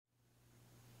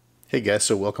Hey guys,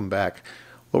 so welcome back.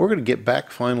 Well, we're going to get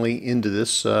back finally into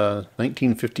this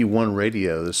 1951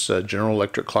 radio, this General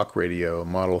Electric clock radio,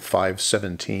 model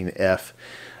 517F.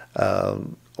 A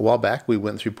while back we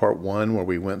went through part one where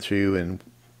we went through and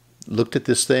looked at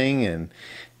this thing and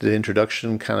did an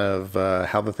introduction, kind of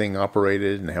how the thing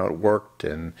operated and how it worked,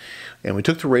 and we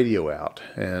took the radio out.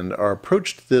 And our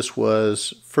approach to this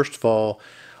was, first of all,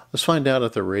 let's find out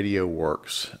if the radio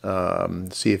works.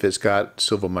 See if it's got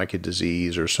silver mica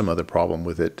disease or some other problem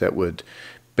with it that would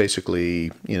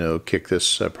basically, kick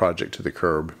this project to the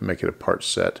curb, make it a part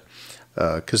set.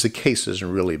 Because the case is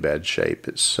in really bad shape.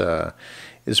 It's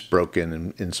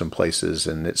broken in some places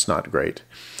and it's not great.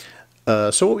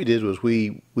 So what we did was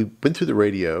we went through the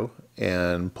radio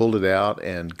and pulled it out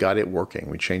and got it working.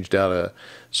 We changed out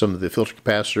some of the filter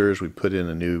capacitors. We put in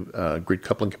a new grid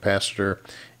coupling capacitor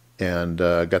and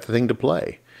got the thing to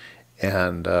play.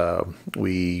 And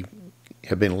we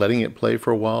have been letting it play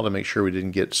for a while to make sure we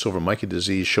didn't get silver mica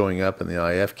disease showing up in the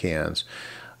IF cans.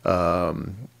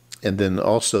 And then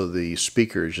also the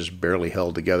speaker is just barely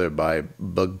held together by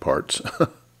bug parts.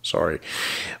 Sorry,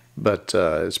 but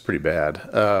it's pretty bad.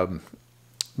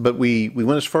 But we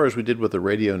went as far as we did with the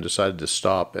radio and decided to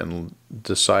stop, and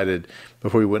decided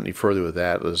before we went any further with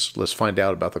that, let's find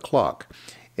out about the clock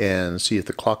and see if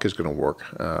the clock is going to work,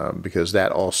 because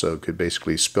that also could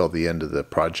basically spell the end of the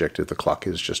project if the clock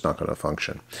is just not going to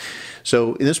function.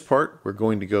 So in this part, we're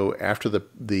going to go after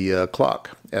the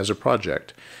clock as a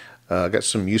project. Got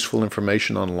some useful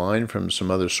information online from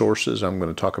some other sources I'm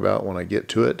going to talk about when I get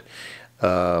to it.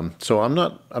 So I'm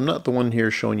not the one here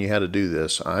showing you how to do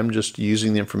this. I'm just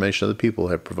using the information other people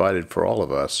have provided for all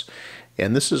of us.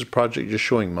 And this is a project just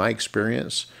showing my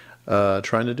experience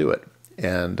trying to do it.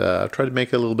 And try to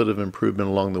make a little bit of improvement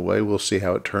along the way. We'll see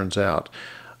how it turns out.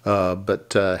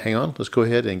 But hang on, let's go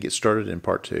ahead and get started in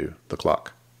part two, the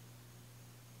clock.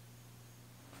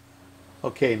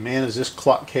 Okay, man, is this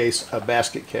clock case a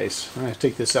basket case? I'm going to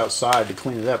take this outside to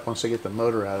clean it up once I get the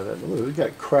motor out of it. Look, we got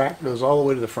it cracked, goes all the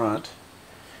way to the front.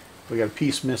 We got a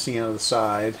piece missing out of the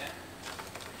side.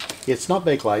 It's not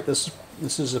Bakelite. This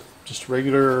is just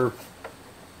regular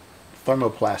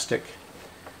thermoplastic.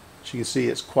 As you can see,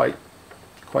 it's quite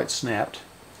snapped.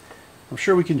 I'm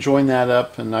sure we can join that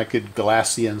up, and I could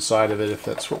glass the inside of it if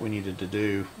that's what we needed to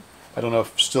do. I don't know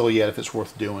if still yet if it's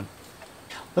worth doing.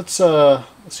 Let's see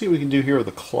what we can do here with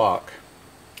the clock.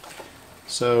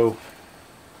 So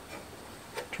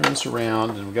turn this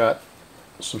around, and we've got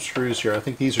some screws here. I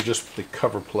think these are just the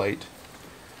cover plate.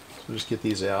 So just get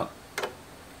these out.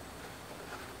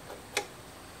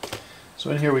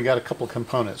 So in here we got a couple of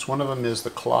components. One of them is the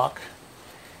clock,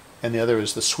 and the other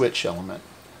is the switch element.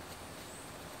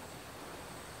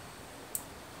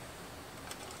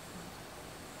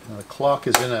 Now the clock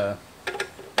is in a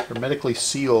hermetically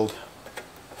sealed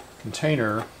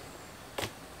container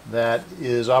that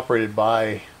is operated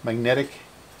by magnetic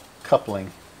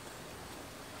coupling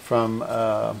from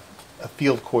a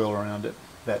field coil around it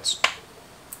that's,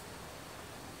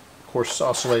 of course,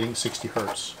 oscillating 60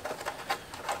 Hertz.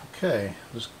 Okay,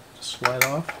 just slide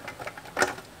off.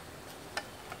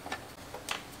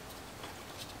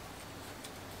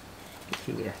 Get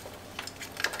through there.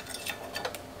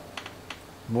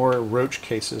 More roach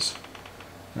cases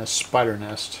and a spider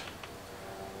nest.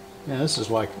 Yeah, this is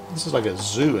like a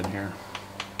zoo in here.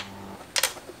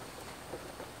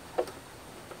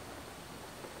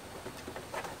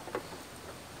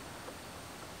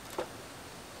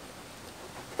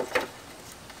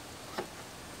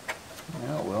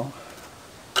 Yeah, well,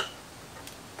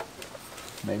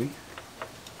 maybe.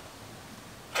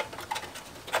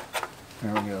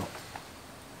 There we go.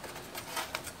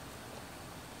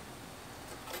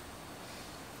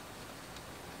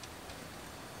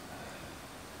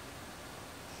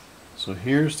 So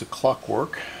here's the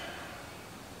clockwork.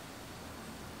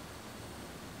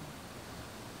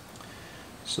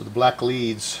 So the black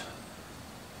leads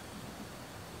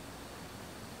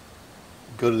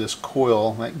go to this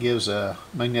coil that gives a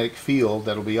magnetic field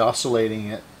that will be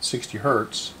oscillating at 60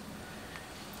 Hertz.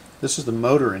 This is the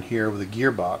motor in here with a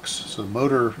gearbox. So the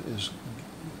motor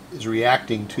is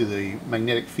reacting to the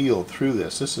magnetic field through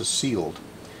this. This is sealed.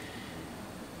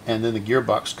 And then the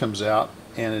gearbox comes out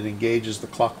and it engages the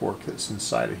clockwork that's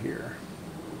inside of here.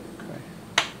 Okay.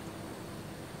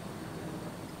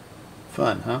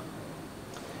 Fun, huh?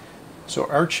 So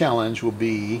our challenge will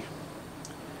be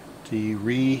to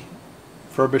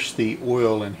refurbish the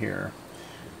oil in here.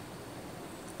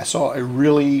 I saw a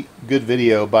really good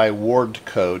video by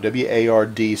Wardco,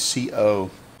 W-A-R-D-C-O.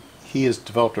 He has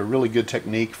developed a really good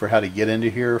technique for how to get into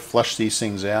here, flush these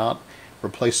things out,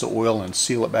 replace the oil, and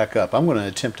seal it back up. I'm going to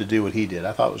attempt to do what he did.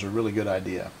 I thought it was a really good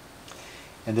idea.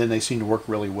 and then they seem to work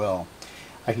really well.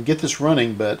 I can get this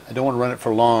running, but I don't want to run it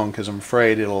for long because I'm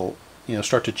afraid it'll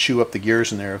start to chew up the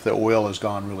gears in there if the oil has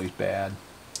gone really bad.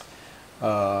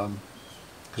 Because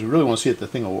we really want to see if the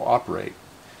thing will operate.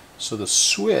 So the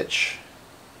switch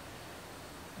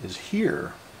is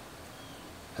here,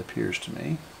 appears to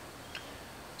me.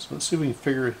 So let's see if we can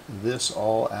figure this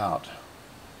all out.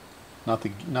 Not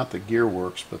the gear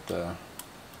works, but the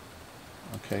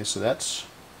okay. So let's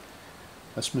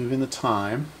move in the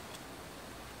time.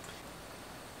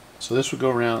 So this would go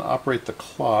around, operate the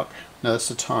clock. No, that's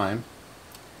the time.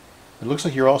 It looks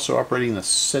like you're also operating the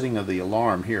setting of the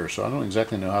alarm here, so I don't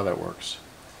exactly know how that works.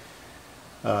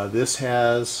 This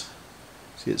has,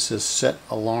 see, it says set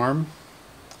alarm,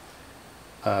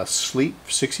 sleep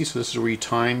 60, so this is where you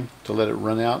time to let it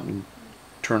run out and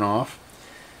turn off.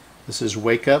 This is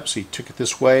wake up, so you took it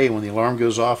this way, and when the alarm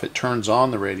goes off, it turns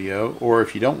on the radio. Or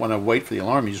if you don't want to wait for the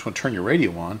alarm, you just want to turn your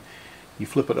radio on, you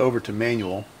flip it over to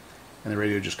manual, and the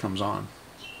radio just comes on.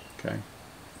 Okay.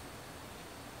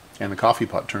 And the coffee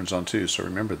pot turns on too, so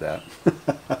remember that.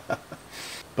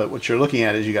 But what you're looking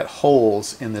at is you got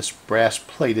holes in this brass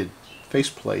plated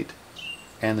faceplate,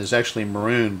 and there's actually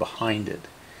maroon behind it.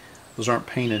 Those aren't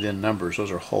painted in numbers,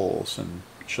 those are holes, and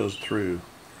it shows through.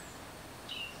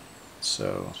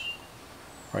 So,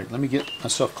 alright, let me get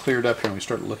myself cleared up here and we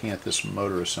start looking at this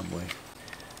motor assembly.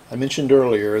 I mentioned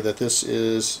earlier that this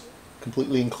is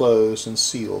completely enclosed and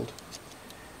sealed.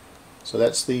 So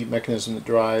that's the mechanism that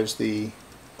drives the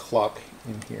clock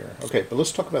in here. Okay, but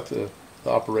let's talk about the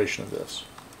operation of this.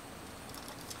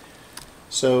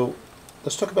 So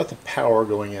let's talk about the power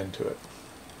going into it.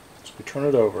 So we turn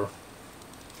it over.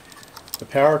 The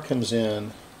power comes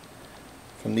in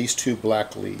from these two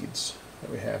black leads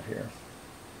that we have here.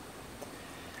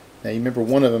 Now you remember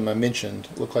one of them I mentioned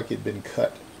looked like it had been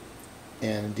cut,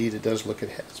 and indeed it does look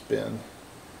like it has been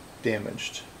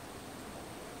damaged.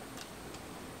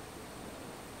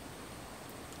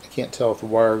 I can't tell if the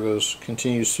wire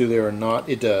continues through there or not.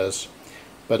 It does,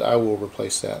 but I will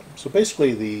replace that. So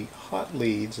basically the hot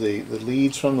leads, the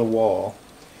leads from the wall,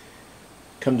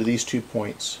 come to these 2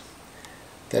 points.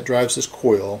 That drives this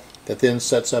coil that then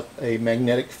sets up a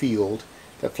magnetic field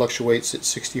that fluctuates at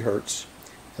 60 Hertz,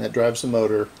 and that drives the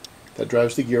motor, that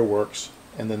drives the gearworks,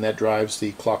 and then that drives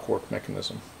the clockwork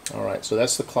mechanism. Alright, so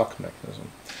that's the clock mechanism.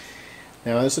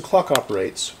 Now as the clock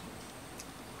operates,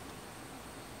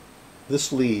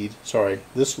 this lead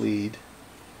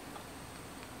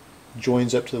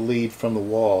joins up to the lead from the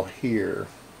wall here,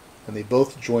 and they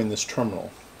both join this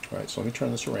terminal. Alright, so let me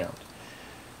turn this around.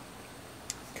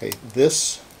 Okay,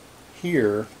 this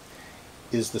here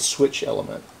is the switch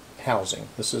element housing.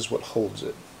 This is what holds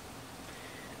it.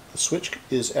 The switch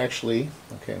is actually,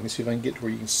 okay, let me see if I can get to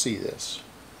where you can see this.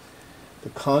 The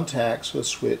contacts for the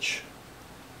switch,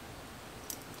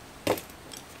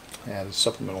 there's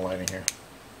supplemental lighting here,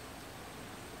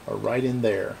 are right in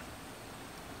there.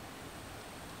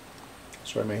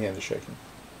 Sorry, my hand is shaking.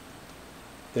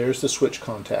 There's the switch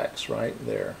contacts right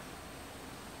there.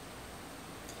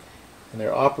 And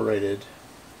they're operated,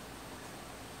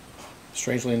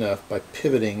 strangely enough, by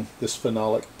pivoting this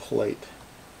phenolic plate.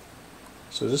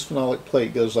 So this phenolic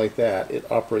plate goes like that,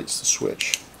 it operates the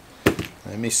switch.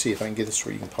 Let me see if I can get this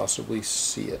where you can possibly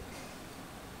see it.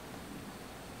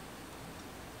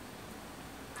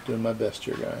 Doing my best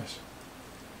here, guys.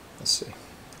 Let's see.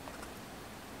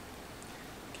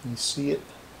 Can you see it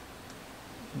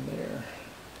in there?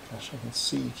 Gosh, I can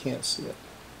see, you can't see it.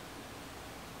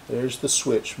 There's the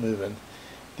switch moving.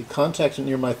 The contact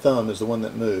near my thumb is the one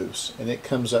that moves, and it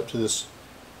comes up to this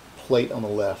plate on the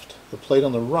left. The plate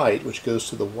on the right, which goes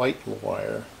to the white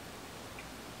wire,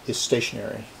 is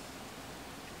stationary.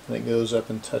 And it goes up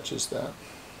and touches that.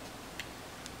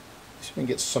 See if we can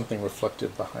get something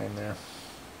reflective behind there.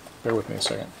 Bear with me a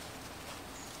second.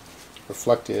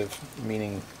 Reflective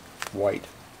meaning white.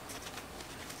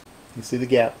 You see the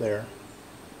gap there.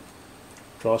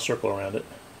 Draw a circle around it.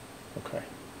 Okay.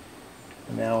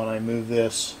 And now when I move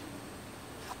this,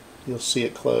 you'll see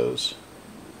it close.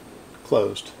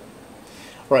 Closed.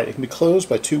 Right, it can be closed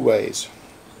by 2 ways.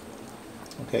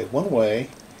 Okay, one way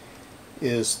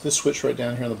is this switch right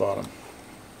down here on the bottom.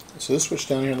 So this switch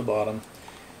down here on the bottom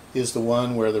is the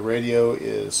one where the radio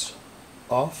is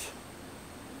off,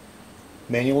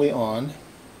 manually on,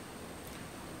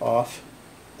 off,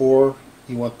 or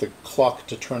you want the clock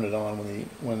to turn it on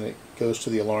when it goes to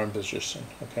the alarm position.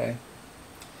 Okay.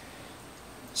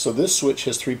 So this switch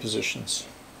has 3 positions.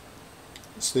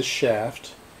 It's this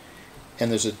shaft,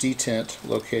 and there's a detent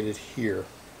located here.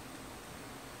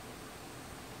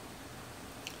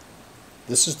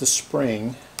 This is the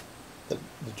spring that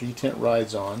the detent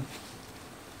rides on.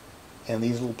 and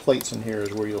these little plates in here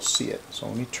is where you'll see it. So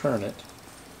let me turn it.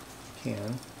 You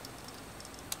can.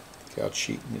 Look how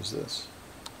cheating is this.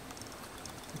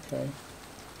 Okay.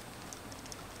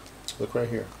 Look right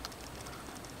here.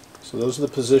 So those are the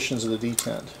positions of the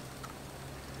detent.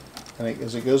 And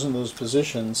as it goes in those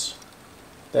positions,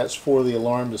 that's for the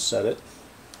alarm to set it.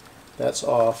 That's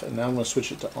off, and now I'm going to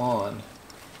switch it to on.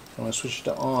 And when I switch it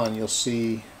to on, you'll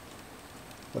see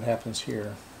what happens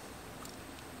here.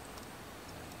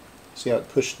 See how it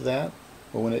pushed that?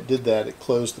 Well, when it did that, it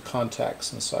closed the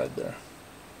contacts inside there.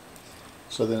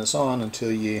 So then it's on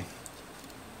until you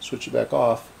switch it back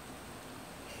off.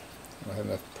 I don't have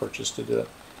enough purchase to do it.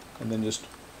 And then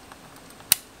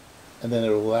it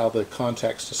will allow the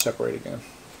contacts to separate again.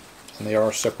 And they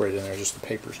are separated in there, just the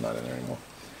paper's not in there anymore.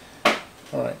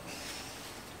 Alright.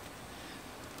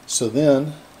 So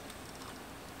then,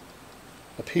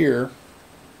 up here,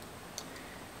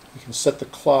 you can set the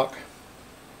clock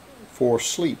for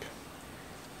sleep.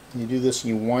 And you do this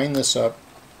and you wind this up,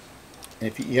 and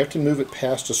if you have to move it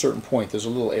past a certain point. There's a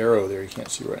little arrow there you can't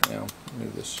see right now.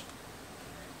 Move this.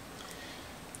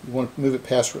 You want to move it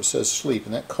past where it says sleep,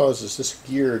 and that causes this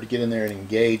gear to get in there and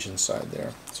engage inside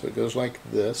there. So it goes like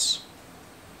this,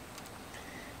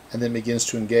 and then begins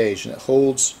to engage, and it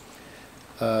holds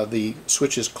the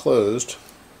switches closed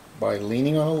by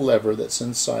leaning on a lever that's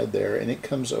inside there, and it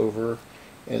comes over,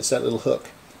 and it's that little hook,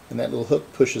 and that little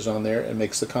hook pushes on there and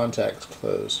makes the contacts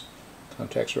close.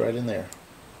 Contacts right in there.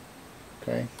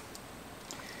 Okay.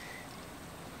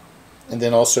 And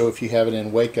then also, if you have it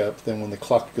in wake up, then when the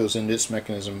clock goes into its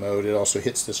mechanism mode, it also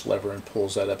hits this lever and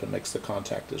pulls that up and makes the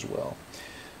contact as well.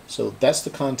 So that's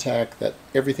the contact that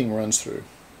everything runs through.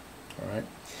 All right.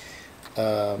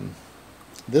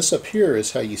 This up here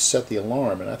is how you set the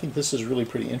alarm, and I think this is really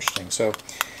pretty interesting. So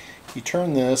you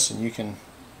turn this and you can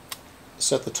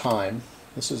set the time.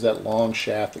 This is that long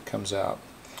shaft that comes out.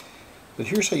 But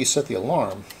here's how you set the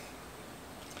alarm.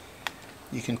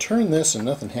 You can turn this and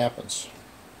nothing happens.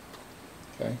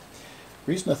 Okay.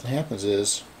 The reason nothing happens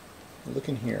is, look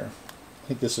in here. I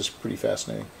think this is pretty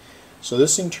fascinating. So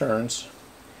this thing turns,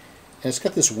 and it's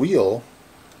got this wheel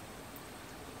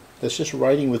that's just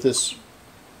riding with this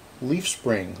leaf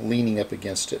spring leaning up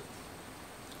against it,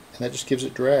 and that just gives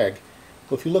it drag.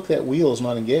 Well, if you look, that wheel is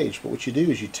not engaged, but what you do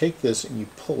is you take this and you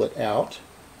pull it out.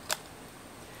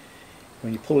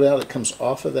 When you pull it out, it comes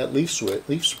off of that leaf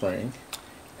spring,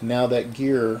 and now that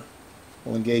gear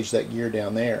will engage that gear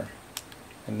down there.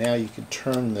 And now you can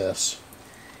turn this,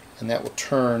 and that will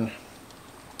turn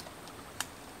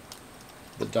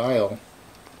the dial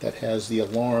that has the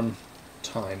alarm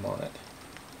time on it.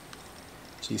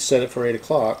 So you set it for 8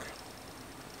 o'clock,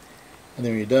 and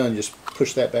then when you're done, just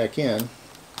push that back in,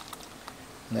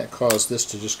 and that caused this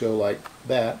to just go like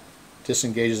that,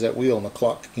 disengages that wheel, and the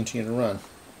clock can continue to run.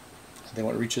 And then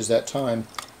when it reaches that time,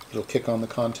 it'll kick on the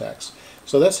contacts.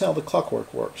 So that's how the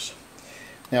clockwork works.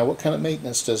 Now, what kind of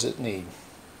maintenance does it need?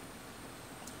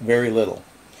 Very little.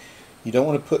 You don't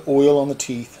want to put oil on the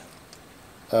teeth.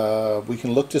 We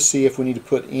can look to see if we need to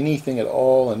put anything at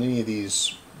all on any of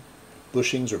these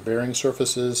bushings or bearing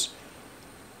surfaces.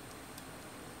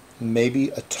 Maybe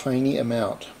a tiny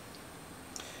amount.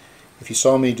 If you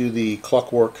saw me do the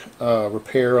clockwork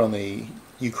repair on the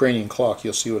Ukrainian clock,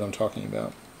 you'll see what I'm talking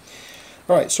about.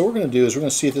 Alright, so what we're going to do is we're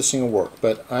going to see if this thing will work,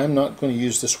 but I'm not going to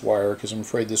use this wire because I'm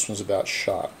afraid this one's about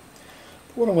shot.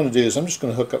 What I'm going to do is I'm just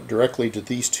going to hook up directly to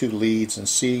these two leads and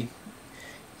see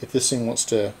if this thing wants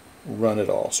to run at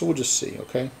all. So we'll just see,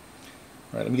 okay?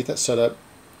 Alright, let me get that set up.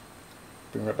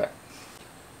 Bring it right back.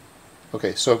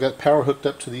 Okay, so I've got power hooked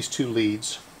up to these two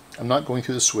leads. I'm not going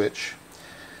through the switch.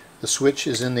 The switch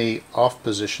is in the off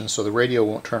position, so the radio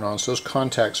won't turn on, so those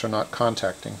contacts are not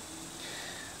contacting.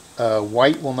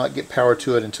 White will not get power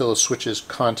to it until the switch is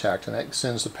contact, and that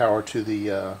sends the power to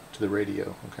the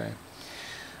radio. Okay.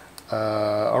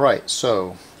 Alright,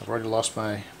 so I've already lost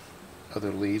my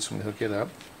other lead, so I'm going to hook it up.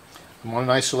 I'm on an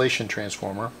isolation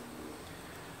transformer,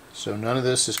 so none of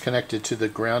this is connected to the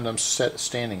ground I'm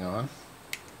standing on.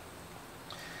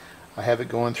 I have it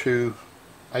going through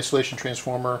isolation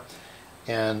transformer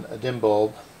and a dim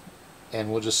bulb,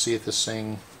 and we'll just see if this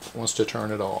thing wants to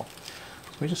turn at all.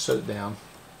 Let me just set it down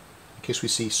in case we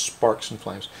see sparks and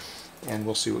flames, and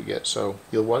we'll see what we get. So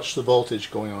you'll watch the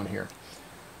voltage going on here.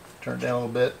 Turn it down a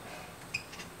little bit.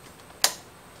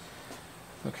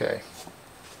 Okay.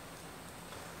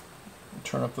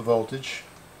 Turn up the voltage.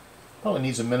 Probably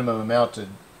needs a minimum amount to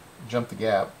jump the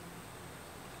gap.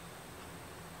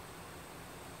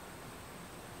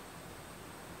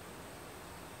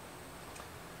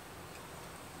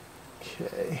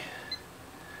 Okay.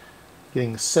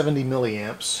 Getting 70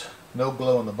 milliamps. No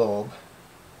glow in the bulb.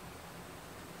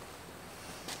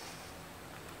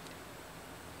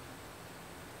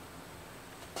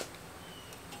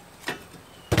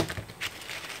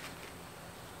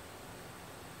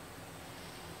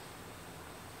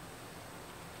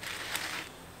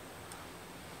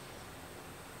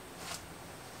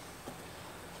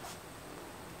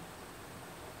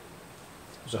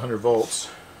 There's 100 volts.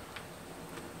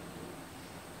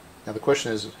 Now the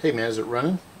question is, hey man, is it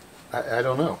running? I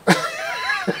don't know.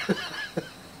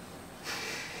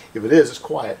 If it is, it's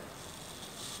quiet.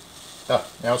 Ah,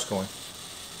 now it's going.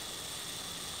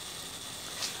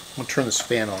 I'm going to turn this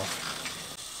fan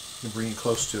off and bring it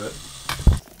close to it.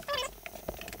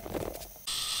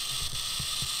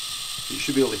 You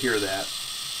should be able to hear that.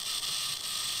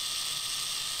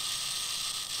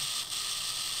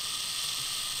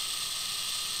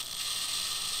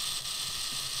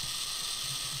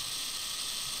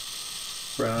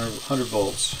 Around 100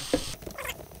 volts.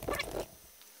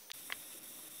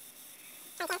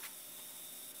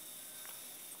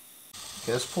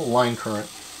 Okay, let's pull line current.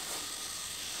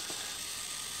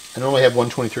 I normally have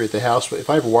 123 at the house, but if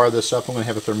I ever wire this up, I'm going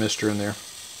to have a thermistor in there.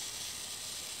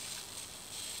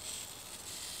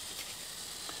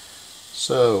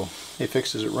 So, hey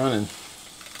Fix, is it running?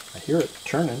 I hear it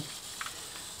turning.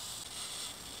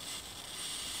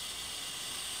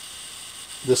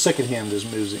 The second hand is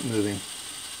moving.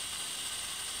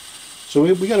 So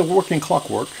we got a working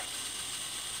clockwork,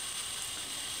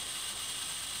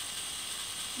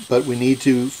 but we need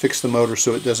to fix the motor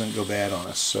so it doesn't go bad on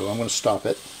us. So I'm going to stop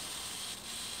it.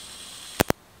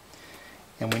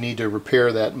 And we need to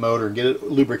repair that motor and get it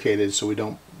lubricated so we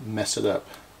don't mess it up.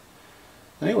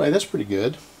 Anyway, that's pretty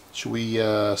good. Should we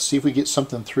see if we get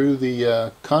something through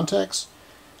the contacts?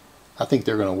 I think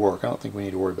they're going to work. I don't think we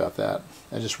need to worry about that.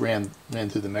 I just ran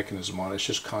through the mechanism on it. It's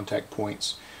just contact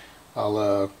points.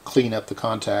 I'll clean up the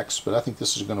contacts, but I think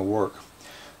this is going to work.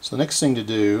 So the next thing to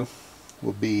do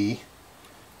will be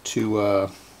to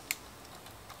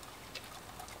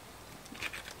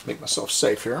make myself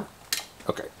safe here.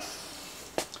 Okay.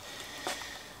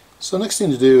 So the next thing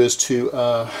to do is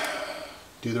to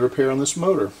do the repair on this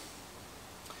motor. And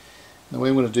the way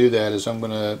I'm going to do that is I'm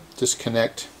going to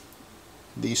disconnect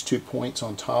these 2 points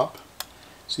on top.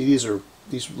 See, these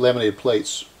laminated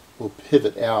plates will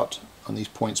pivot out on these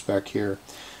points back here.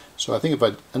 So I think if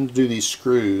I undo these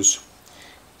screws,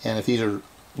 and if these are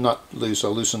not loose,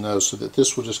 I'll loosen those so that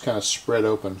this will just kind of spread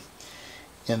open.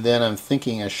 And then I'm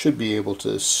thinking I should be able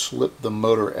to slip the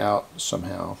motor out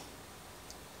somehow.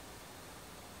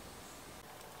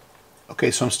 Okay,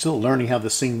 so I'm still learning how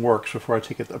this thing works before I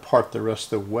take it apart the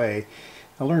rest of the way.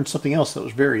 I learned something else that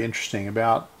was very interesting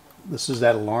about, this is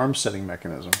that alarm setting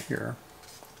mechanism here,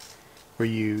 where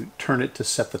you turn it to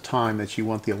set the time that you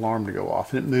want the alarm to go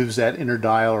off, and it moves that inner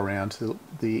dial around to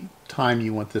the time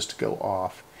you want this to go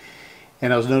off.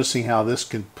 And I was noticing how this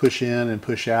can push in and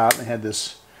push out, and it had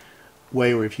this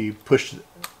way where if you push it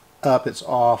up, it's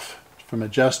off from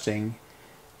adjusting,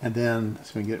 and then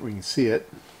so we can see it.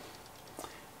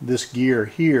 This gear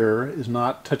here is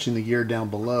not touching the gear down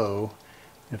below.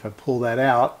 If I pull that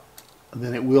out,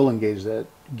 then it will engage that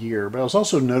gear. But I was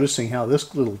also noticing how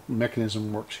this little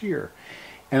mechanism works here.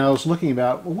 And I was looking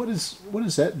about, well, what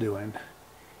is that doing? And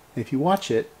if you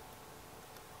watch it,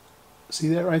 see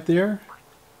that right there?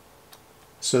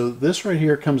 So this right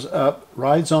here comes up,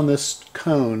 rides on this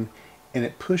cone, and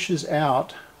it pushes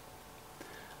out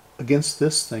against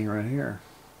this thing right here.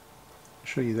 I'll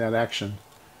show you that action.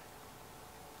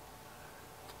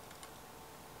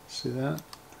 See that?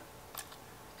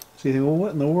 So you think, well,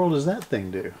 what in the world does that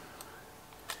thing do?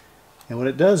 And what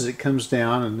it does is it comes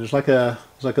down, and there's like a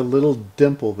little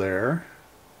dimple there.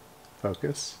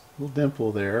 Focus, little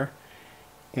dimple there,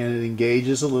 and it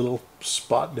engages a little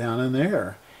spot down in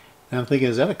there. And I'm thinking,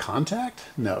 is that a contact?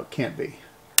 No, it can't be.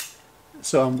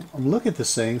 So I'm looking at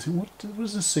this thing, saying, what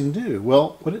does this thing do?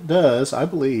 Well, what it does, I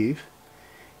believe,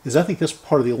 is I think that's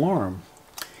part of the alarm.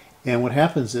 And what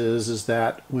happens is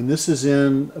that when this is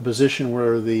in a position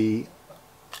where the,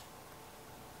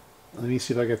 let me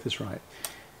see if I get this right.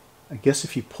 I guess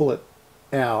if you pull it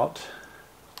out,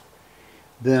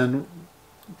 then,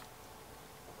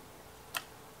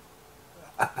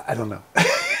 I don't know.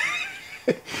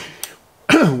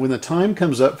 When the time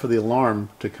comes up for the alarm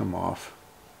to come off,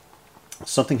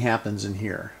 something happens in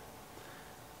here.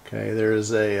 Okay, there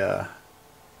is a,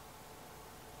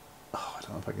 oh, I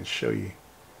don't know if I can show you.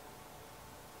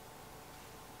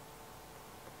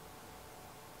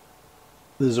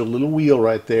 There's a little wheel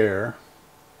right there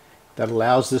that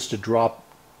allows this to drop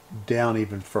down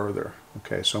even further.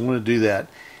 Okay, so I'm going to do that,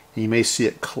 and you may see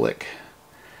it click.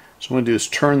 So what I'm going to do is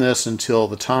turn this until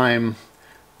the time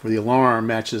for the alarm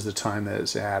matches the time that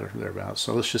it's at or thereabouts.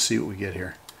 So let's just see what we get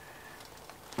here.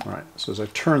 Alright, so as I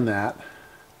turn that, I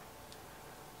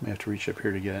may have to reach up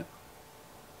here to get it.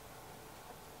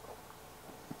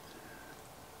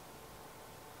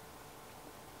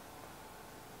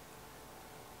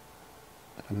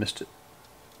 I missed it.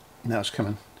 Now it's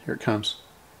coming. Here it comes.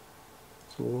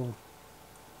 So we'll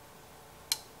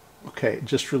Okay, it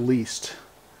just released.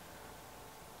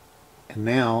 And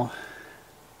now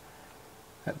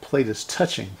that plate is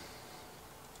touching.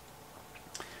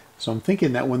 So I'm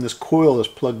thinking that when this coil is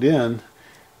plugged in,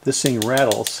 this thing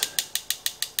rattles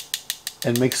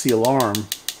and makes the alarm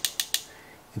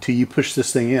until you push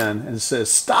this thing in and it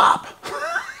says stop.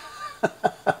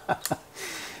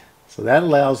 So that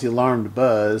allows the alarm to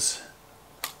buzz,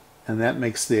 and that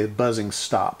makes the buzzing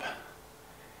stop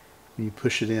when you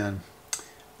push it in.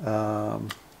 Now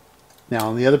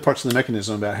on the other parts of the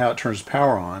mechanism about how it turns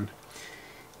power on,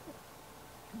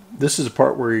 this is a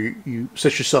part where you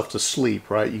set yourself to sleep,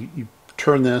 right? You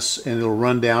turn this and it'll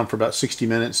run down for about 60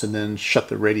 minutes and then shut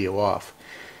the radio off.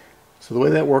 So the way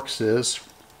that works is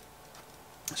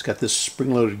it's got this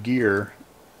spring-loaded gear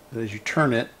that as you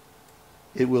turn it,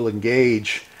 it will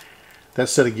engage that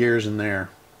set of gears in there.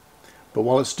 But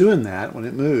while it's doing that, when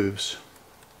it moves,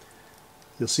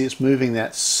 you'll see it's moving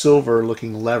that silver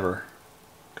looking lever.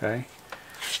 Okay?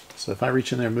 So if I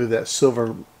reach in there and move that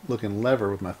silver looking lever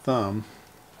with my thumb,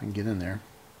 I can get in there.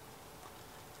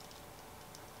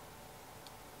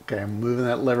 Okay, I'm moving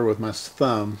that lever with my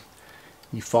thumb.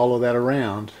 You follow that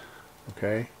around,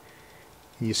 okay?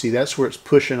 And you see that's where it's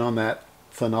pushing on that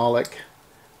phenolic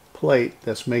plate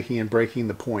that's making and breaking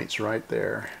the points right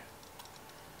there.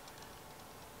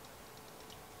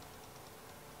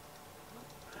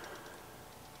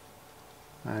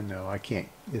 I know, I can't,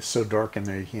 it's so dark in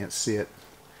there you can't see it.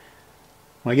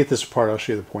 When I get this apart, I'll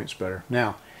show you the points better.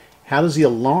 Now, how does the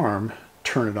alarm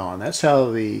turn it on? That's how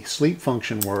the sleep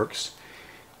function works.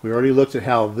 We already looked at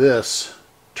how this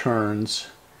turns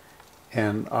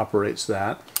and operates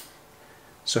that.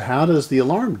 So how does the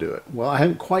alarm do it? Well, I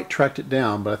haven't quite tracked it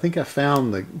down, but I think I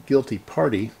found the guilty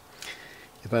party.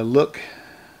 If I look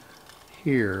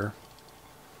here,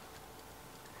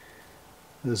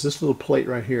 there's this little plate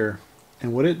right here.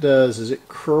 And what it does is it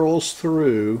curls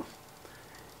through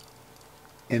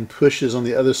and pushes on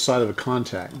the other side of a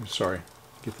contact. I'm sorry,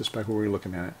 get this back where we're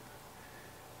looking at it.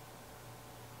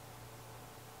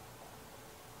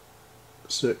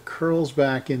 So it curls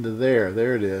back into there.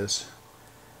 There it is.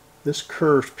 This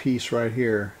curved piece right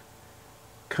here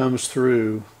comes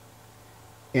through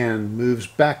and moves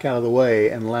back out of the way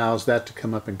and allows that to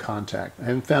come up in contact. I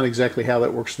haven't found exactly how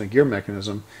that works in the gear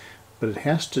mechanism, but it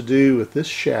has to do with this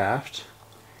shaft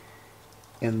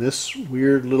and this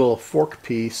weird little fork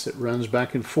piece that runs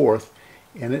back and forth,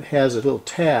 and it has a little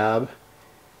tab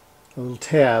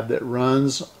that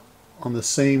runs on the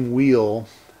same wheel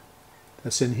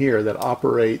that's in here that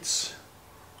operates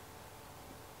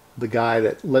the guy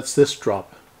that lets this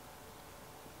drop.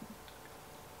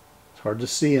 It's hard to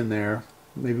see in there.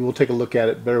 Maybe we'll take a look at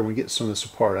it better when we get some of this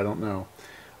apart. I don't know.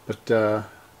 But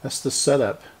that's the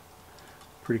setup.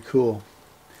 Pretty cool.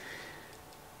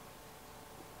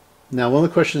 Now, one of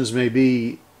the questions may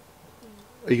be,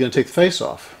 are you going to take the face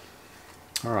off?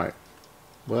 All right.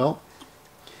 Well,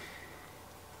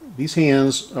 these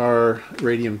hands are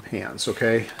radium hands,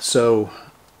 okay? So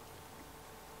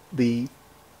the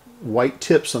white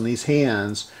tips on these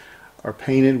hands are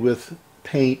painted with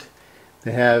paint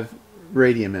that have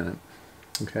radium in it,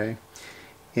 okay?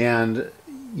 And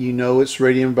you know it's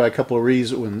radium by a couple of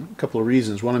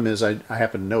reasons. One of them is I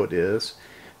happen to know it is.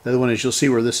 The other one is you'll see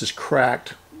where this is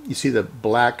cracked. You see the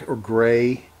black or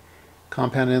gray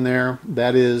compound in there?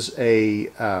 That is a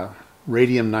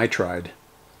radium nitride.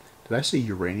 Did I say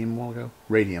uranium a while ago?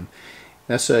 Radium.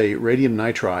 That's a radium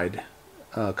nitride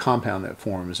compound that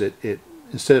forms. It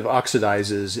instead of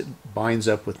oxidizes, it binds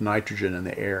up with nitrogen in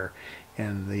the air,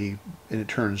 and it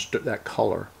turns that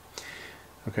color.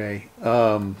 Okay.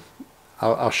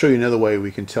 I'll show you another way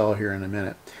we can tell here in a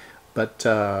minute. But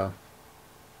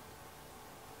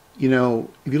you know,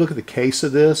 if you look at the case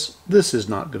of this is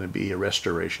not going to be a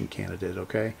restoration candidate,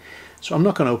 okay? So I'm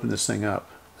not going to open this thing up.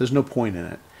 There's no point in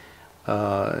it.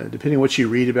 Depending on what you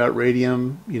read about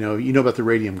radium, you know about the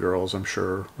radium girls, I'm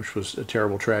sure, which was a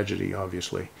terrible tragedy,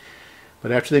 obviously.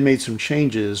 But after they made some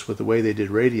changes with the way they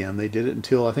did radium, they did it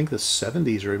until I think the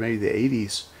 70s or maybe the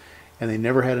 80s, and they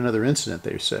never had another incident,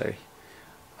 they say.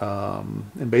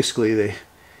 And basically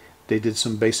they did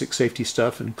some basic safety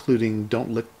stuff, including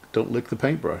don't lick the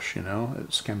paintbrush. You know,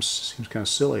 it seems kind of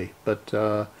silly, but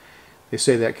they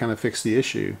say that kind of fixed the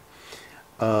issue.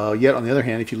 Yet on the other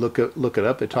hand, if you look it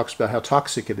up, it talks about how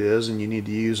toxic it is, and you need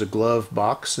to use a glove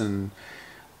box and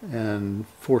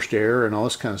forced air and all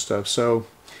this kind of stuff. So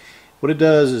what it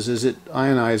does is it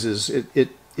ionizes.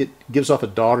 It gives off a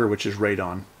daughter, which is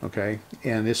radon. Okay,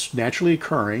 and it's naturally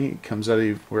occurring. It comes out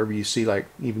of wherever you see, like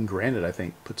even granite, I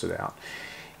think, puts it out.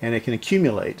 And it can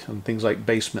accumulate on things like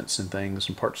basements and things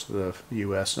in parts of the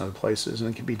U.S. and other places, and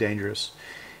it can be dangerous.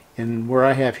 And where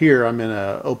I have here, I'm in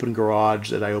an open garage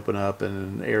that I open up,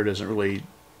 and air doesn't really,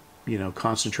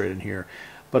 concentrate in here.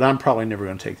 But I'm probably never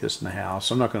going to take this in the house.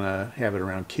 I'm not going to have it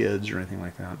around kids or anything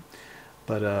like that.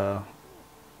 But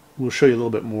we'll show you a little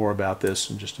bit more about this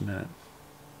in just a minute.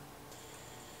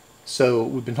 So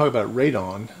we've been talking about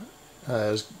radon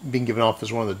as being given off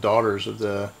as one of the daughters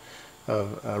of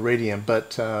radium,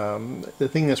 but the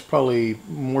thing that's probably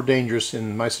more dangerous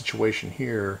in my situation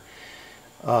here,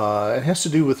 it has to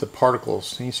do with the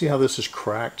particles. And you see how this is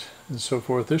cracked and so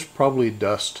forth? There's probably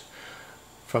dust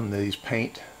from these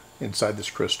paint inside this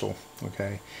crystal.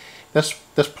 Okay, that's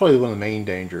probably one of the main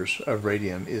dangers of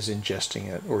radium, is ingesting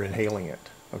it or inhaling it.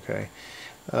 Okay,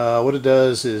 what it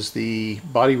does is the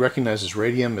body recognizes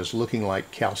radium as looking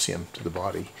like calcium to the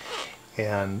body,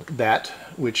 and that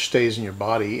which stays in your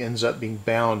body ends up being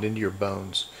bound into your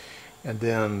bones, and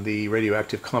then the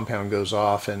radioactive compound goes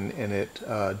off and it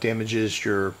damages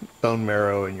your bone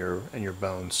marrow and your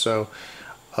bones. So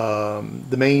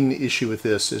the main issue with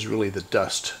this is really the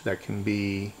dust that can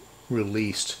be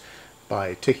released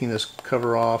by taking this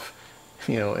cover off,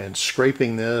 and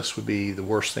scraping this would be the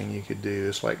worst thing you could do.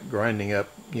 It's like grinding up,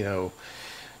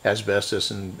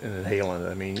 asbestos and inhaling it.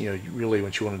 I mean, really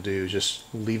what you want to do is just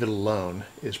leave it alone,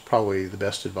 is probably the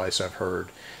best advice I've heard.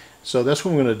 So that's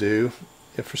what I'm going to do.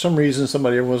 If for some reason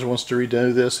somebody ever wants to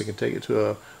redo this, they can take it to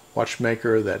a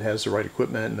watchmaker that has the right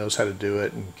equipment and knows how to do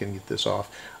it and can get this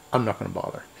off. I'm not going to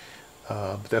bother.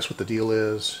 But that's what the deal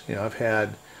is. I've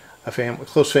had a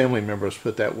close family member, let's put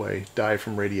it that way, die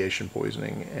from radiation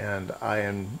poisoning, and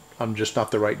I'm just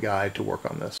not the right guy to work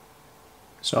on this.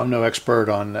 So I'm no expert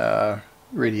on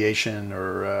radiation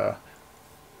or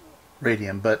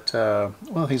radium, but one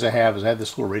of the things I have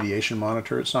this little radiation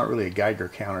monitor. It's not really a Geiger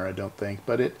counter, I don't think,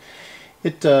 but it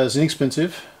is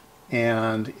inexpensive,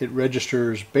 and it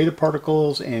registers beta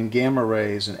particles and gamma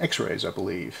rays and X-rays, I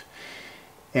believe.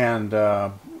 And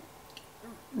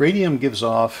radium gives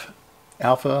off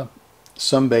alpha,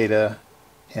 some beta,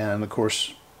 and of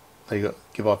course they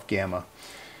give off gamma.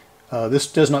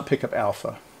 This does not pick up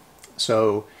alpha.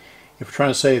 So if we're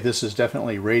trying to say this is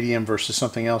definitely radium versus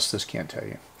something else, this can't tell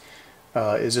you.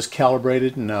 Is this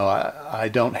calibrated? No, I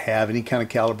don't have any kind of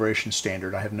calibration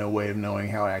standard. I have no way of knowing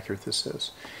how accurate this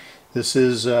is. This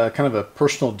is kind of a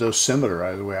personal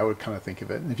dosimeter, the way I would kind of think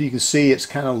of it. And if you can see, it's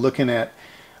kind of looking at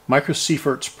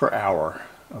microsieverts per hour.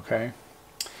 Okay.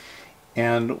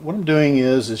 And what I'm doing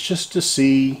is just to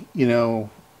see,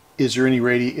 is there any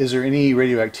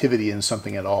radioactivity in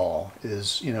something at all?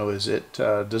 Does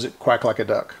it quack like a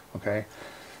duck? Okay.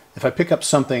 If I pick up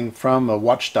something from a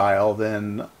watch dial,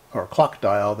 or a clock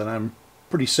dial, then I'm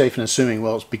pretty safe in assuming,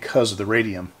 well, it's because of the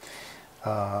radium.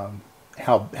 How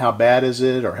bad is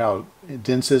it, or how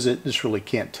dense is it? Just really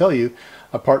can't tell you.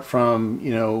 Apart from,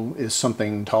 is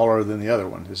something taller than the other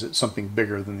one? Is it something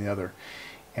bigger than the other?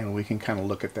 And we can kind of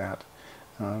look at that.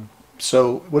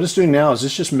 So what it's doing now is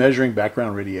it's just measuring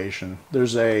background radiation.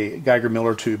 There's a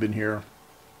Geiger-Miller tube in here,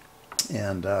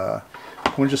 and I'm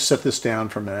going to just set this down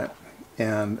for a minute,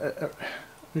 and let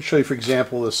me show you, for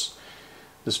example, this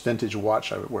vintage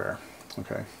watch I would wear.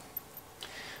 Okay,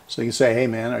 so you can say, hey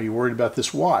man, are you worried about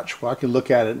this watch? Well, I can look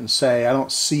at it and say I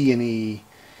don't see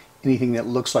anything that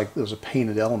looks like there's a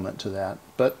painted element to that.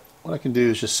 But what I can do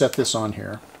is just set this on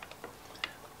here,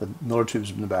 the Miller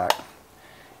tube's in the back,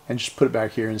 and just put it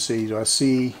back here and see, do I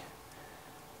see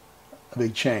a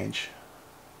big change?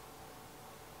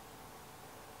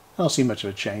 I don't see much of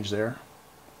a change there.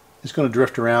 It's going to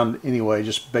drift around anyway,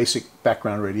 just basic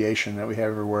background radiation that we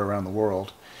have everywhere around the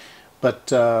world. But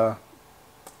so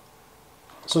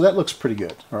that looks pretty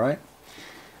good. All right,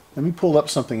 let me pull up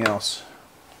something else.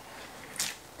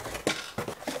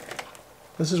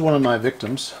 This is one of my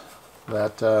victims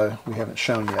that we haven't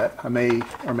shown yet. I may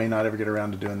or may not ever get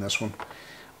around to doing this one.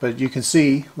 But you can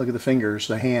see, look at the fingers,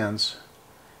 the hands.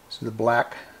 See the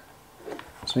black? So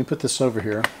let me put this over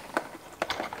here.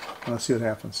 Let's see what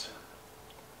happens.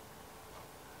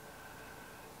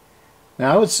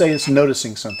 Now I would say it's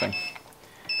noticing something.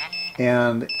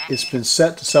 And it's been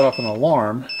set to set off an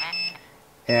alarm.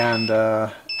 And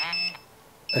that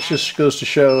just goes to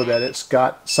show that it's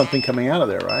got something coming out of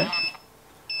there, right?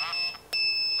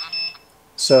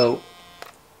 So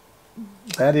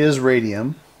that is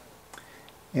radium.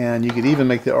 And you could even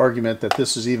make the argument that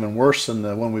this is even worse than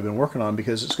the one we've been working on,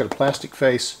 because it's got a plastic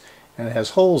face and it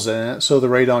has holes in it, so the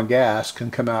radon gas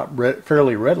can come out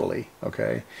fairly readily.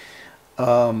 Okay,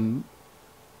 but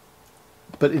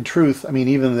in truth, I mean,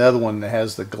 even the other one that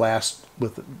has the glass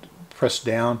with pressed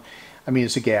down, I mean,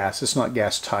 it's a gas. It's not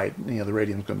gas tight. The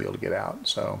radium's going to be able to get out.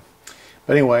 So,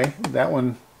 but anyway, that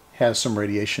one has some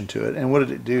radiation to it. And what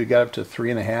did it do? It got up to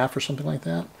 3.5 or something like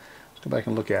that. Go back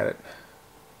and look at it.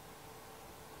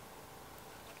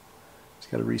 It's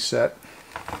got to reset.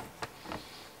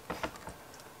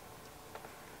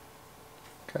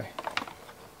 Okay.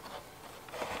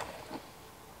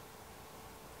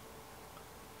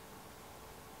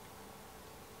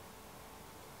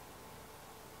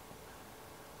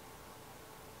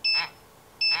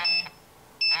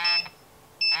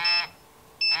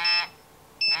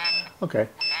 Okay,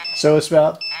 so it's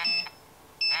about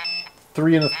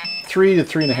 3 to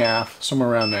 3.5, somewhere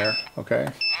around there. Okay,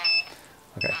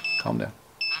 okay, calm down.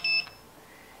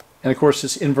 And of course,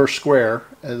 it's inverse square.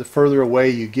 The further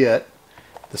away you get,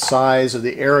 the size of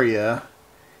the area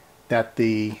that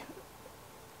the,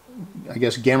 I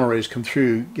guess, gamma rays come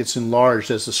through gets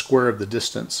enlarged as the square of the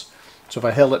distance. So if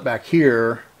I held it back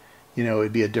here, you know,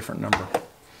 it'd be a different number.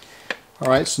 All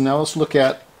right, so now let's look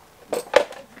at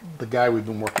the guy we've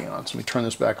been working on. So let me turn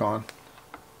this back on.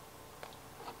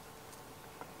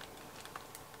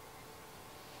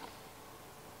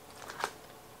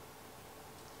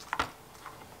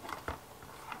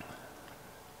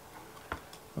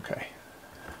 Okay.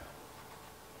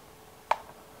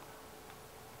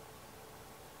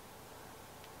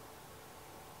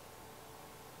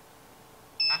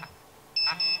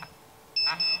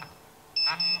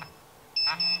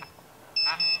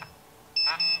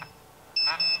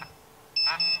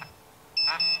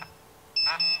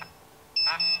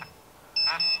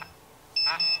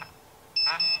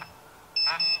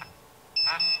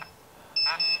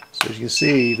 So as you can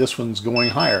see, this one's going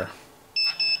higher.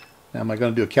 Now, am I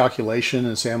going to do a calculation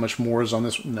and say how much more is on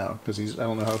this? No, because I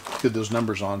don't know how good those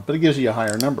numbers are on, but it gives you a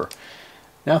higher number.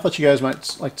 Now I thought you guys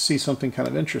might like to see something kind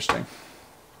of interesting.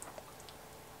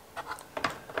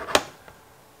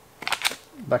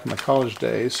 Back in my college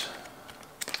days,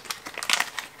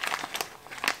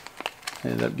 I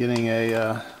ended up getting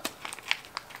a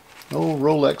old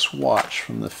Rolex watch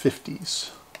from the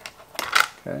 50s.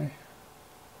 Okay,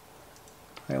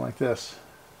 like this.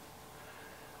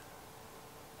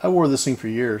 I wore this thing for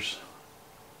years.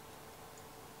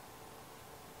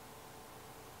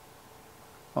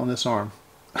 On this arm.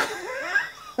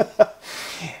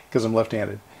 Because I'm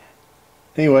left-handed.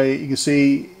 Anyway, you can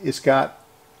see it's got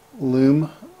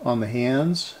lume on the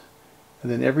hands,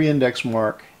 and then every index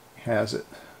mark has it.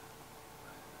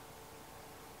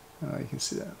 You can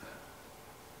see that.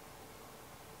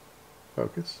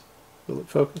 Focus. Will it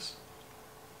focus?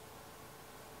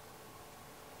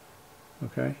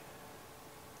 Okay.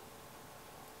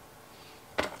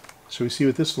 So we see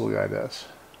what this little guy does.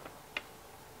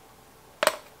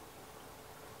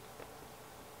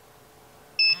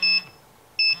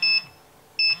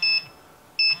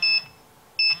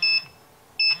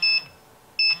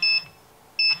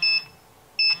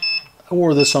 I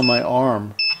wore this on my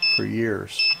arm for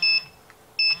years.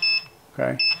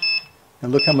 Okay,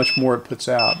 and look how much more it puts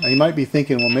out. Now you might be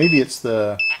thinking, well, maybe it's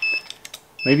the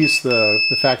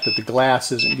fact that the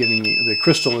glass isn't giving you, the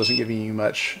crystal isn't giving you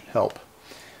much help.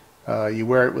 You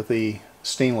wear it with the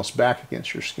stainless back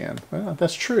against your skin. Well,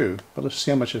 that's true, but let's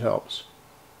see how much it helps.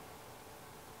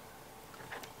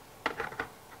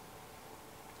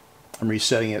 I'm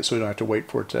resetting it so we don't have to wait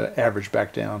for it to average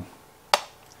back down.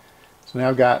 So now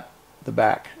I've got the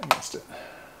back against it.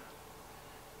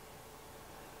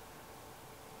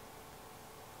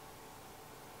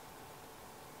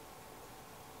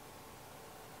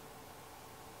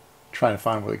 Trying to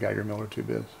find where the Geiger Miller tube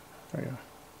is. There you go.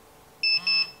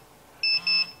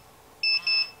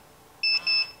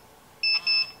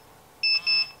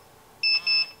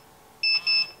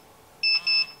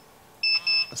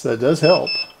 So that does help.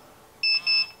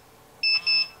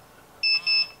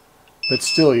 But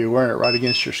still, you're wearing it right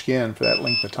against your skin for that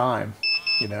length of time,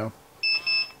 you know.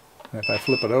 And if I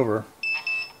flip it over,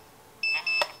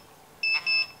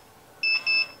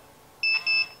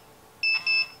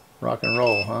 rock and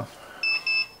roll, huh?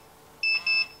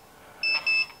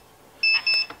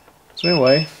 So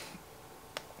anyway,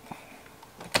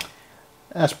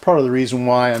 that's part of the reason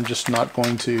why I'm just not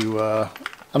going to,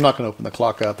 I'm not going to open the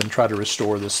clock up and try to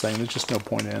restore this thing. There's just no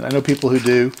point in it. I know people who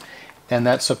do, and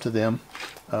that's up to them.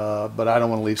 But I don't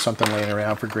want to leave something laying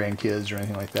around for grandkids or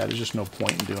anything like that. There's just no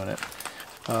point in doing it.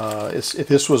 If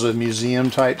this was a museum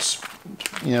type,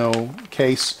 you know,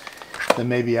 case, then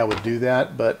maybe I would do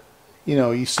that. But you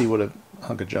know, you see what a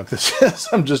hunk of junk this is.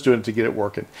 I'm just doing it to get it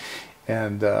working.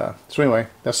 And so anyway,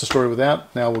 that's the story with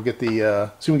that. Now we'll get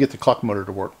the see if we can get the clock motor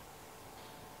to work.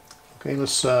 Okay,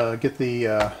 let's get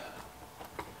the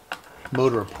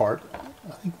motor apart.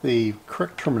 I think the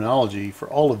correct terminology for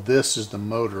all of this is the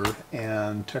motor,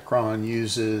 and Telechron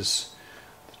uses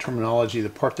the terminology, the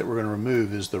part that we're going to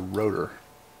remove is the rotor.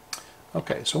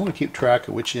 Okay, so I want to keep track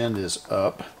of which end is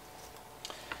up.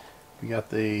 We got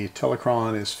the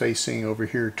Telechron is facing over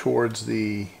here towards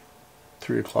the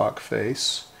 3 o'clock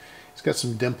face. It's got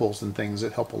some dimples and things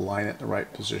that help align it in the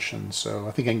right position, so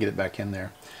I think I can get it back in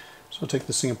there. So I'll take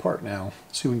this thing apart now,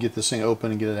 see if we can get this thing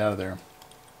open and get it out of there.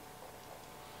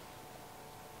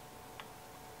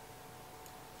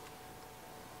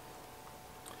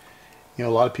 You know,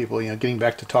 a lot of people, getting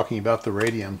back to talking about the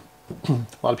radium, a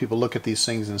lot of people look at these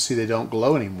things and see they don't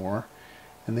glow anymore,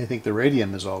 and they think the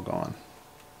radium is all gone.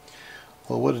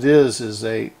 Well, what it is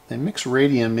they mix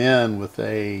radium in with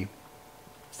a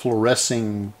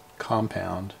fluorescing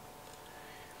compound,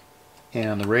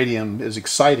 and the radium is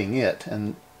exciting it,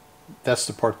 and that's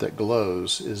the part that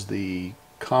glows, is the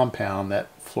compound that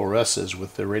fluoresces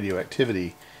with the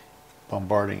radioactivity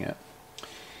bombarding it.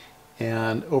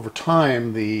 And over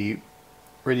time, the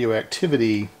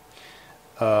radioactivity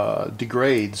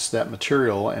degrades that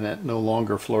material and it no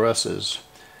longer fluoresces,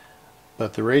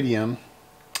 but the radium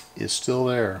is still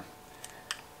there.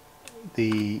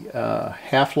 The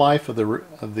half-life of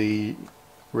the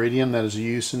radium that is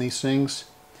used in these things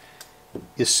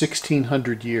is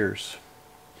 1,600 years.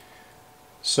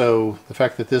 So the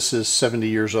fact that this is 70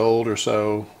 years old or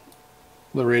so,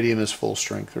 the radium is full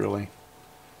strength really.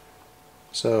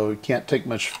 So you can't take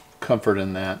much comfort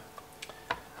in that.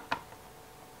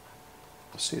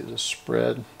 Let's see, does this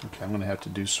spread? Okay, I'm going to have to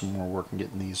do some more work in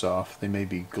getting these off. They may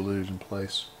be glued in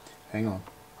place. Hang on.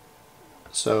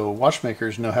 So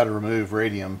watchmakers know how to remove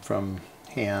radium from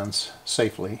hands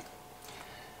safely,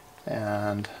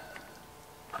 and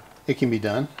it can be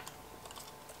done,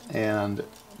 and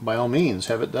by all means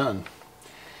have it done.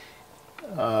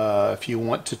 If you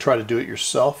want to try to do it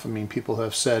yourself, I mean, people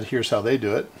have said here's how they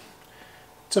do it.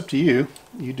 It's up to you.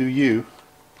 You do you.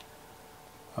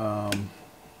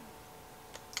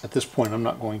 At this point I'm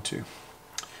not going to.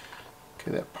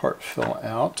 Okay, that part fell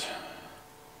out.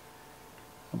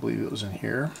 I believe it was in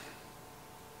here.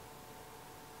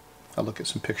 I'll look at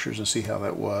some pictures and see how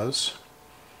that was.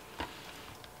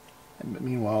 But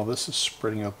meanwhile, this is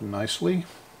spreading open nicely.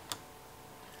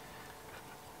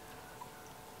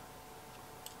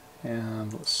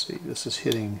 And let's see, this is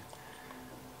hitting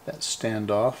that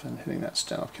standoff and hitting that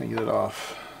standoff. Can I get it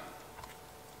off?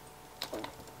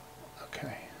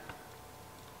 Okay.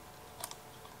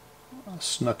 I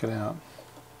snuck it out.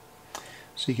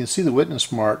 So you can see the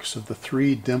witness marks of the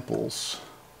 3 dimples.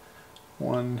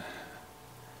 1,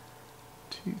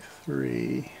 2,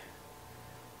 3.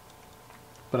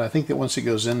 But I think that once it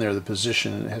goes in there, the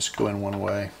position, it has to go in one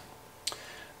way.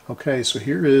 Okay, so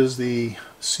here is the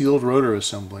sealed rotor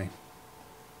assembly.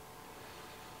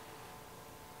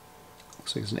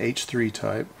 Looks like it's an H3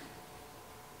 type.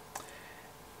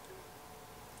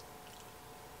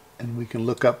 And we can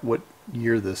look up what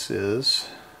year this is.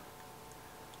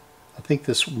 I think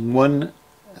this one,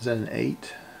 is that an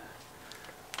 8?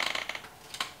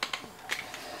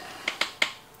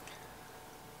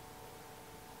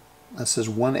 That says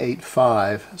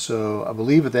 185, so I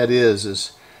believe what that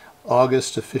is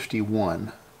August of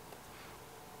 51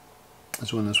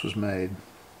 is when this was made.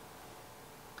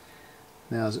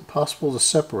 Now, is it possible to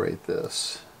separate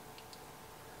this?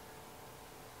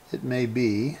 It may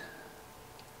be,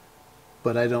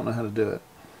 but I don't know how to do it.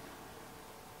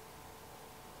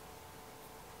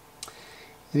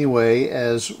 Anyway,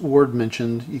 as Ward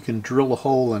mentioned, you can drill a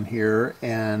hole in here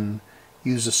and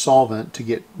use a solvent to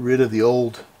get rid of the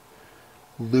old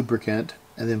lubricant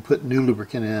and then put new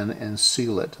lubricant in and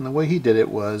seal it. And the way he did it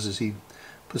was he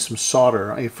put some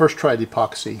solder. He first tried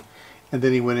epoxy, and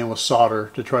then he went in with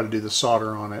solder to try to do the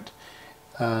solder on it.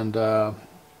 And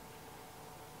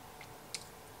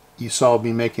you saw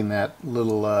me making that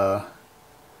little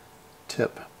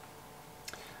tip.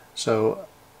 So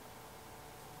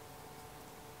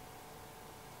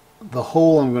the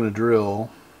hole I'm going to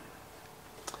drill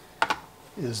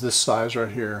is this size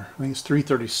right here. I think it's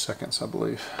 3/32, I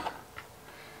believe.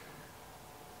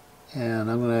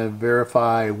 And I'm going to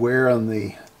verify where on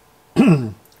the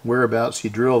whereabouts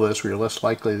you drill this where you're less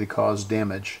likely to cause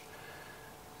damage.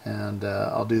 And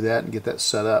I'll do that and get that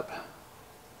set up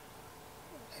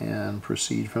and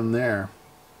proceed from there.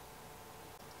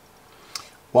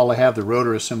 While I have the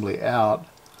rotor assembly out,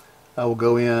 I will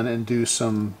go in and do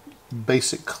some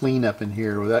basic cleanup in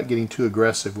here without getting too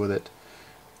aggressive with it.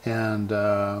 And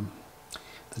the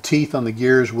teeth on the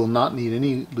gears will not need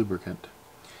any lubricant.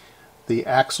 The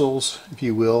axles, if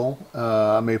you will,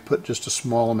 I may put just a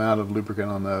small amount of lubricant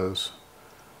on those.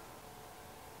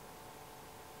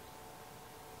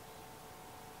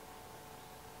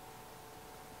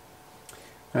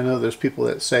 I know there's people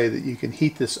that say that you can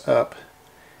heat this up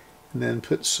and then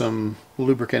put some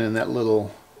lubricant in that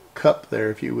little cup there,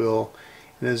 if you will,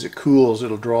 and as it cools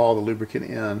it'll draw the lubricant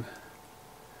in.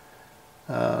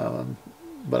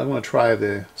 But I'm going to try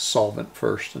the solvent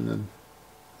first, and then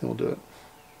we'll do it.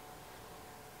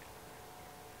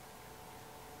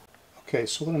 Okay,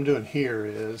 so what I'm doing here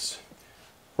is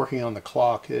working on the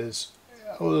clock. I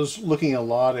was looking a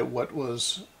lot at what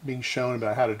was being shown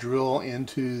about how to drill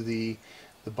into the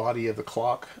body of the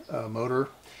clock motor,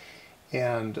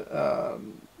 and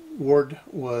Ward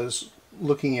was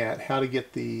looking at how to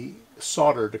get the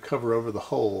solder to cover over the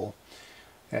hole.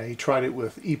 He tried it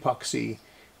with epoxy,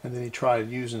 and then he tried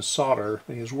using solder,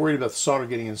 and he was worried about the solder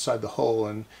getting inside the hole.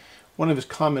 And one of his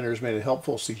commenters made a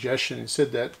helpful suggestion. He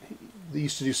said that they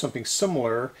used to do something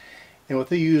similar, and what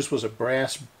they used was a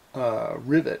brass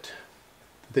rivet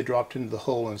that they dropped into the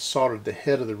hole and soldered the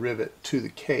head of the rivet to the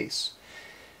case.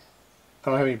 I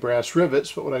don't have any brass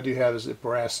rivets, but what I do have is a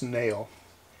brass nail.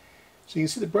 So you can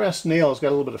see the brass nail has got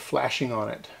a little bit of flashing on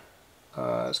it.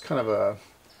 It's kind of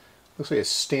looks like a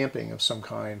stamping of some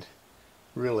kind,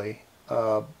 really.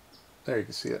 There you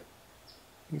can see it.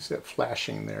 You can see that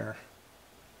flashing there.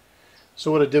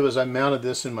 So what I did was I mounted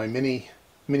this in my mini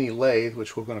lathe,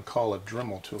 which we're going to call a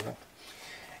Dremel tool,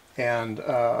 and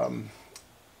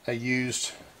I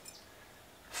used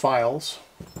files,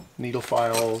 needle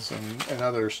files and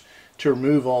others, to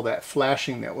remove all that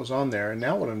flashing that was on there. And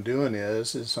now what I'm doing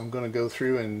is I'm going to go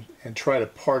through and try to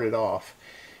part it off.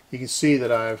 You can see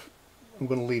that I'm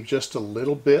going to leave just a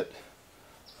little bit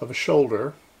of a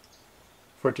shoulder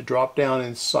for it to drop down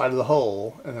inside of the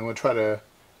hole, and I'm going to try to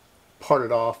part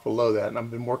it off below that. And I've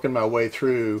been working my way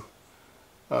through.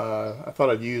 I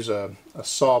thought I'd use a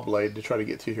saw blade to try to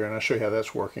get through here, and I'll show you how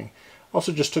that's working.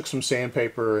 Also just took some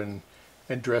sandpaper and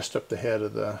dressed up the head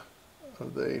of the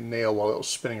nail while it was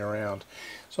spinning around.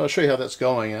 So I'll show you how that's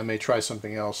going. I may try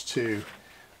something else too.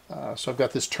 So I've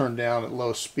got this turned down at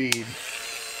low speed.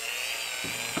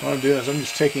 What I'm doing is I'm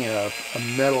just taking a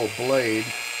metal blade,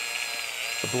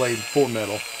 a blade for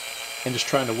metal, and just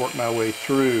trying to work my way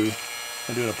through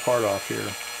and doing a part off here.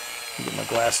 I'll get my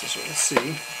glasses so you can see.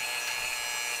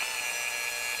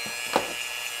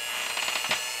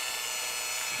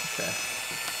 Okay.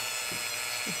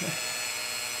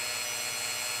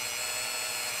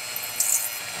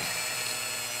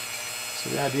 So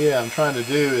the idea I'm trying to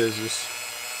do is just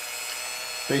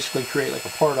basically create like a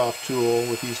part-off tool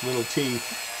with these little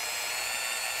teeth,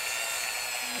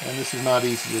 and this is not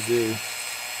easy to do.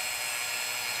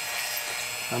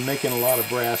 I'm making a lot of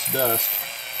brass dust.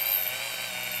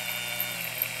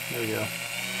 There we go.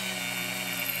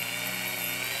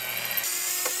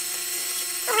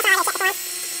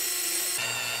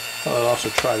 I'll also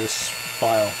try this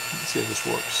file and see if this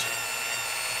works.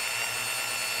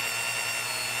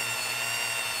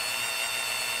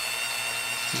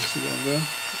 You see what I'm doing? Yeah.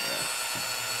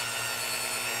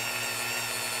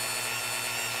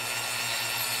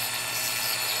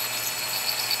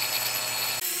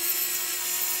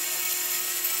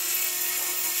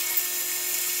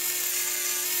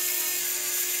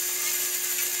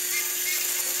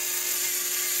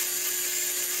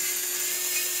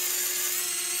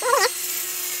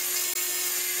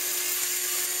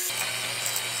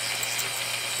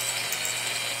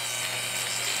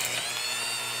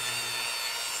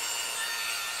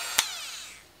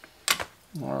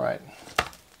 All right.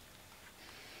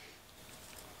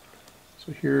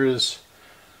 So here is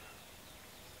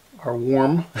our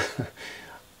warm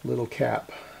little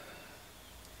cap.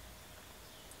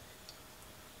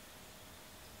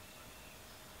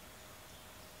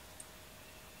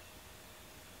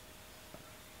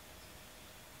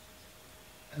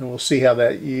 And we'll see how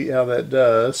that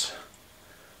does.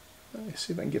 Let me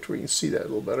see if I can get to where you can see that a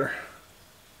little better.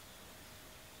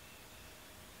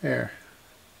 There.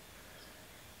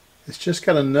 It's just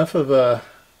got enough of a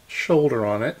shoulder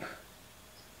on it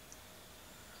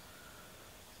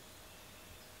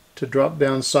to drop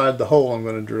down inside the hole I'm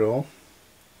going to drill.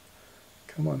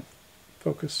 Come on,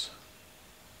 focus.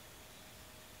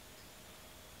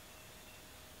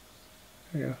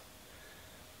 There you go.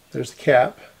 There's the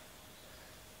cap.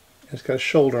 It's got a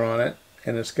shoulder on it,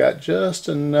 and it's got just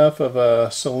enough of a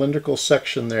cylindrical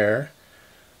section there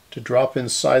to drop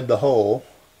inside the hole.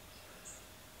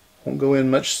 Won't go in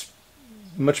much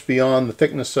beyond the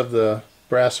thickness of the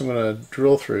brass I'm going to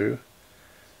drill through,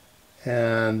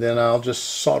 and then I'll just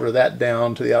solder that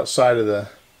down to the outside of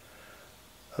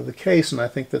the case, and I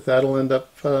think that'll end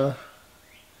up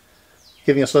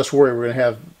giving us less worry. We're going to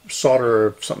have solder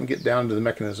or something get down to the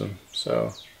mechanism.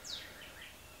 So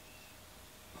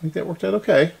I think that worked out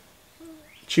okay.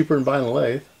 Cheaper than buying a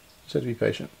lathe. Just have to be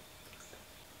patient.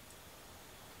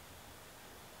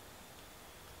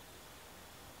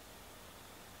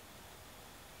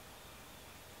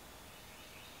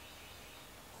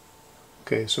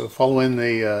 Okay, so following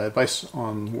the advice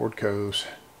on Wardco's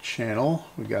channel,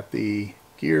 we got the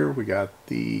gear, we got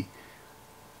the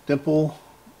dimple.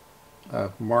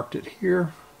 I've marked it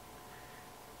here,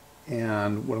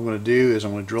 and what I'm going to do is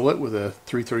I'm going to drill it with a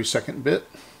 3/32 bit,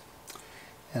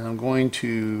 and I'm going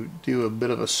to do a bit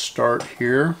of a start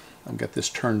here. I've got this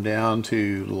turned down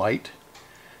to light,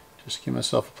 just give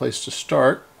myself a place to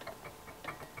start.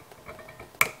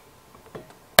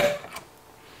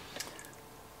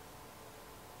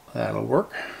 That'll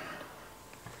work.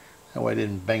 That way I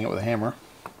didn't bang it with a hammer.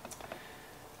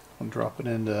 I'll drop it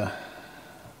into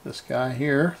this guy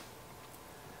here.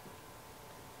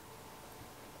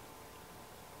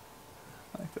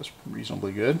 I think that's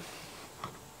reasonably good.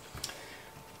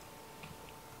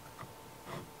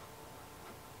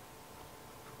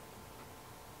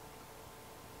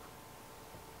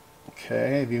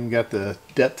 Okay, I've even got the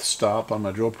depth stop on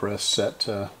my drill press set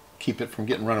to keep it from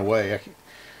getting run away. I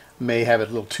may have it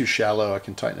a little too shallow. I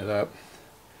can tighten it up.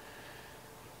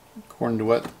 According to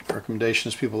what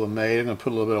recommendations people have made, I'm going to put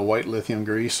a little bit of white lithium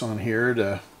grease on here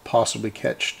to possibly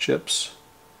catch chips.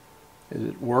 Did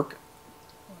it work?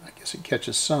 I guess it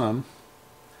catches some.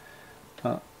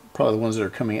 Probably the ones that are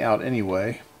coming out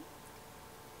anyway.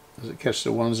 Does it catch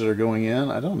the ones that are going in?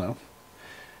 I don't know.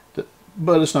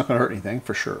 But it's not going to hurt anything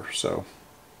for sure, so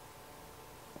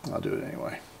I'll do it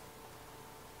anyway.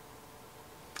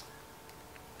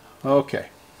 Okay.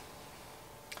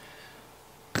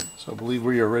 So I believe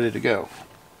we are ready to go.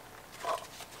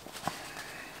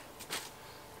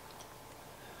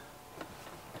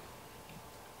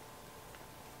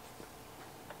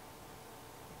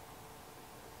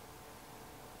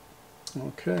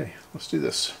 Okay, let's do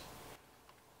this.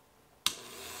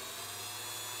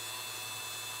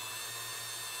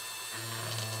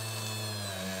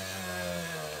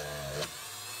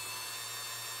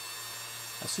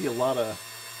 I see a lot of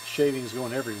shavings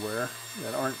going everywhere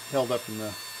that aren't held up in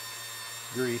the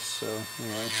grease, so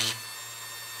anyway.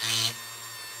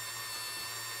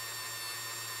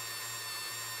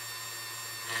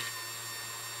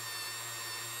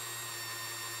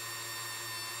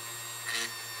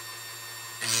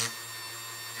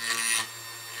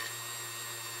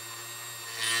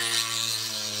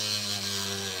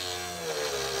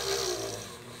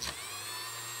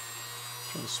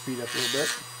 Trying to speed up a little bit.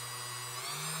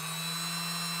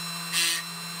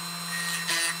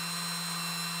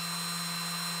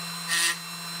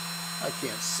 I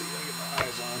can't see. Let me get my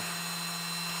eyes on.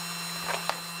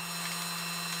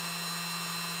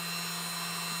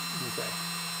 Okay.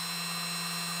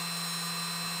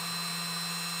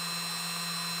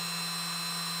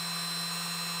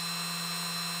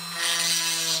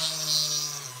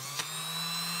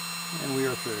 And we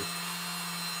are through.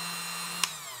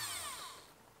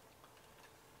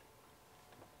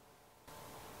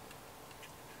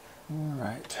 All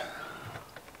right.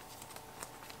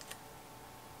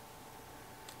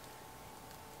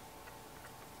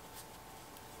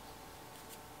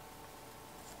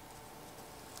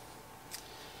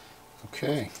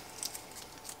 Okay,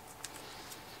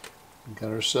 we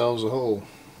got ourselves a hole.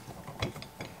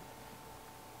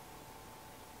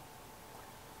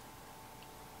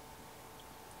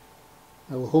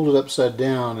 I will hold it upside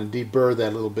down and deburr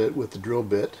that a little bit with the drill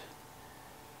bit,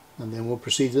 and then we'll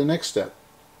proceed to the next step.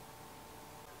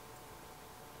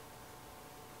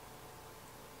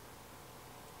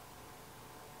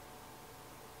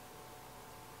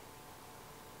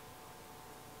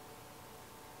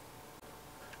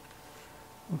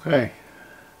 Okay.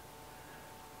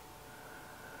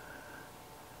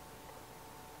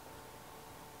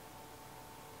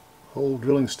 Whole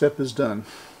drilling step is done.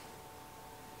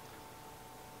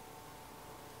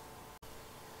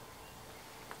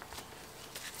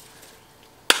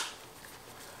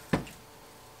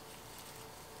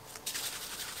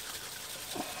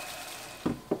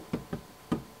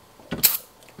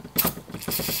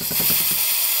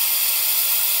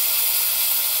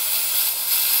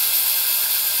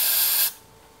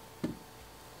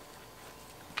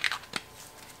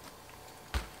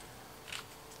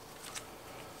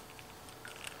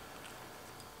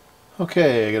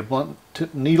 Okay, I got a blunt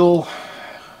tip needle,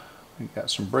 we got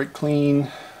some brake clean,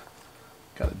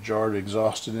 got a jar to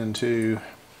exhaust it into.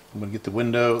 I'm going to get the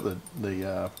window,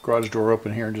 the garage door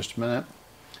open here in just a minute.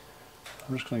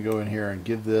 I'm just going to go in here and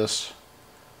give this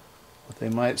what they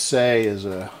might say is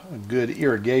a good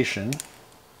irrigation.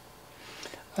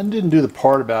 I didn't do the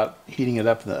part about heating it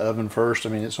up in the oven first. I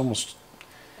mean, it's almost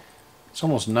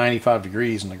 95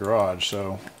 degrees in the garage,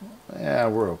 so yeah,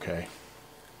 we're okay.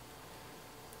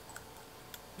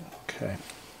 Okay.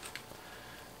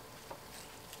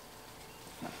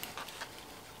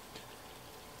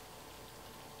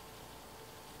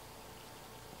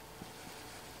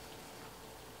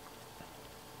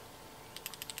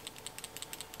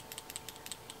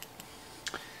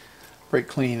 Brake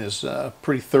Clean is a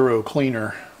pretty thorough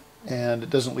cleaner, and it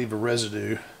doesn't leave a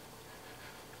residue.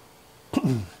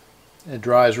 It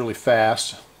dries really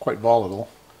fast, quite volatile.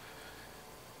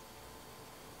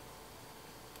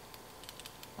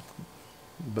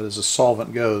 But as a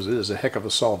solvent goes, it is a heck of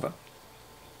a solvent.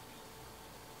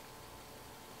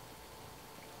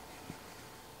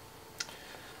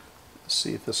 Let's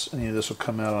see if any of this will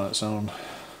come out on its own.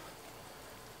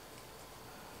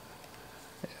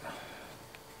 Yeah.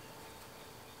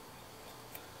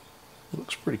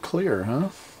 Looks pretty clear, huh?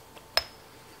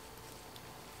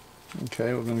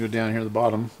 Okay, we're going to go down here to the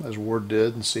bottom, as Ward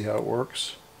did, and see how it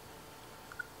works.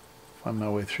 Find my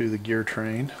way through the gear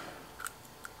train.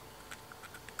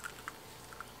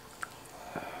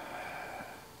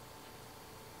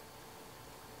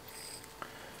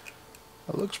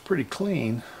 It looks pretty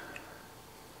clean.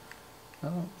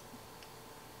 It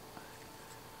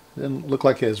doesn't look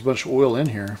like it has a bunch of oil in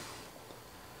here.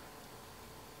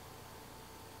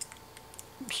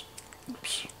 Oops.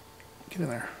 Oops. Get in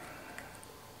there.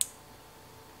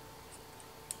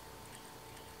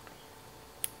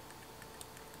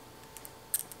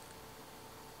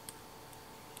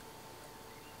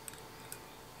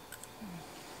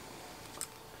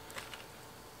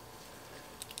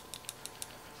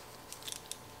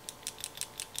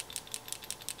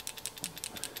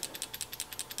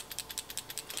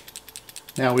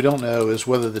 Now, we don't know is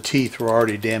whether the teeth were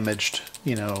already damaged,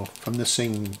 you know, from this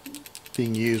thing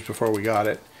being used before we got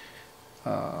it.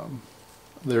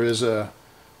 There is a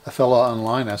fellow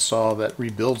online I saw that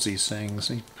rebuilds these things.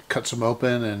 He cuts them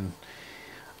open, and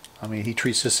I mean, he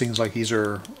treats these things like these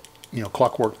are, you know,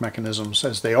 clockwork mechanisms,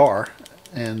 as they are,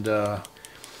 and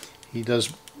he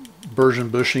does burrs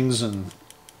and bushings and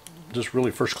just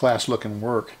really first-class looking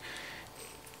work.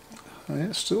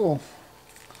 It still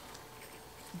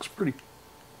looks pretty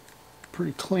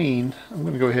clean. I'm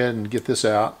going to go ahead and get this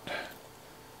out.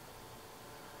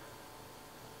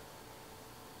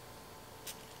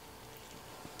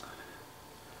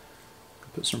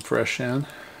 Put some fresh in.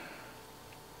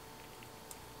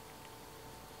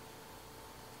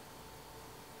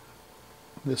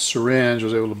 This syringe I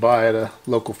was able to buy at a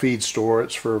local feed store.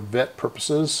 It's for vet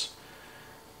purposes.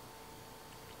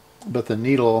 But the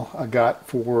needle I got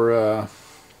for,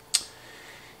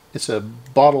 it's a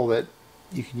bottle that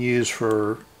you can use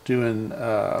for doing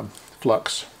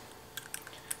flux.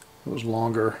 It was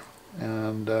longer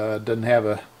and doesn't have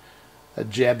a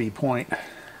jabby point,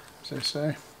 as they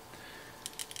say.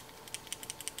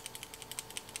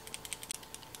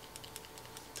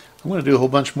 I'm going to do a whole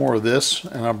bunch more of this,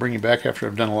 and I'll bring you back after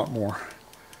I've done a lot more.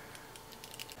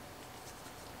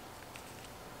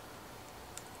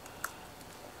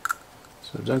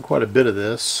 So I've done quite a bit of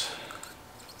this.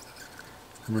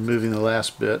 I'm removing the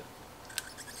last bit.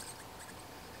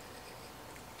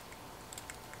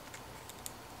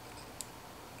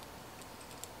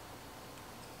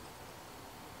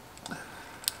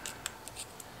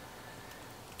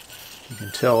 You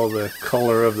can tell the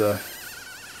color of the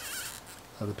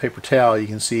paper towel. You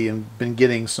can see I've been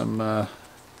getting some of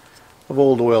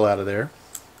old oil out of there.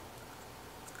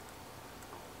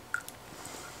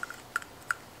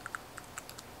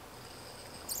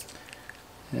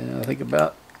 And I think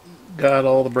about got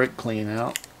all the brake clean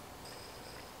out.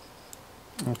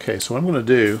 Okay, so what I'm going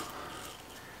to do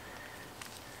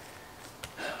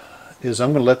is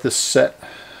I'm going to let this set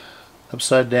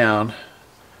upside down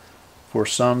for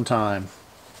some time,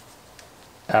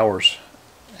 hours,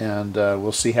 and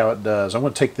we'll see how it does. I'm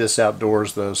going to take this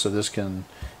outdoors though, so this can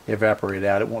evaporate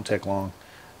out. It won't take long,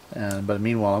 but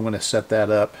meanwhile I'm going to set that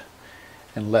up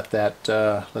and let that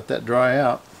dry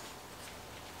out.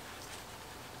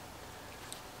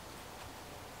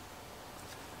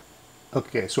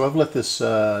 Okay, so I've let this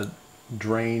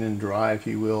drain and dry, if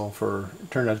you will, for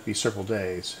it turned out to be several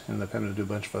days. Ended up having to do a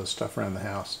bunch of other stuff around the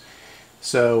house.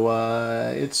 So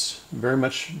it's very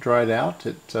much dried out.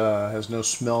 It has no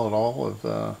smell at all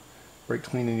of brake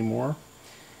clean anymore.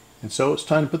 And so it's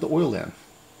time to put the oil in.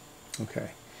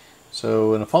 Okay,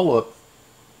 so in a follow-up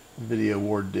video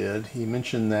Ward did, he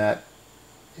mentioned that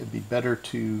it'd be better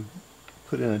to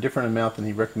put in a different amount than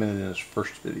he recommended in his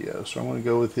first video. So I'm going to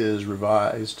go with his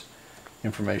revised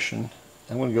information.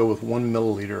 I'm going to go with 1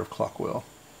 milliliter of clock oil.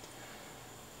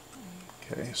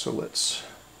 Okay, so let's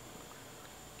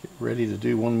get ready to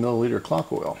do 1 milliliter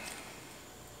clock oil.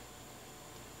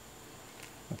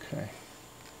 Okay.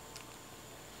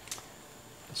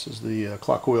 This is the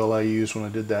clock oil I used when I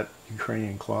did that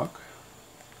Ukrainian clock.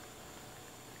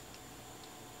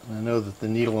 And I know that the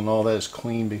needle and all that is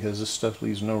clean because this stuff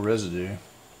leaves no residue.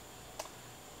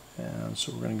 And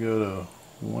so we're going to go to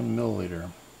 1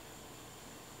 milliliter.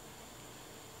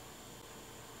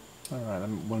 Alright,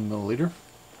 I'm 1 milliliter.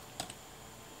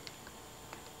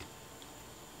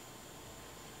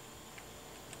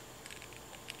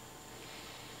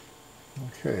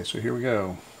 Okay, so here we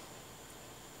go.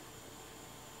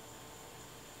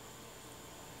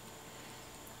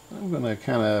 I'm going to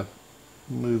kind of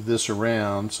move this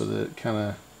around so that it kind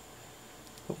of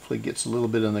hopefully gets a little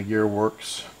bit in the gear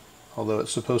works, although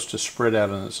it's supposed to spread out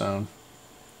on its own.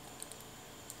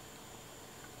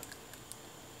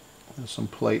 There's some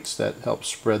plates that help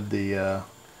spread the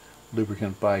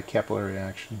lubricant by capillary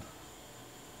action.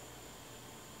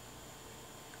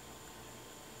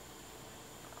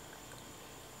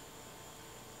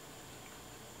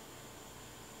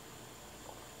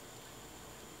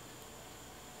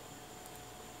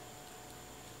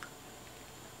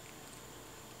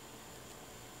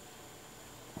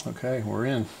 Okay, we're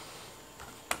in.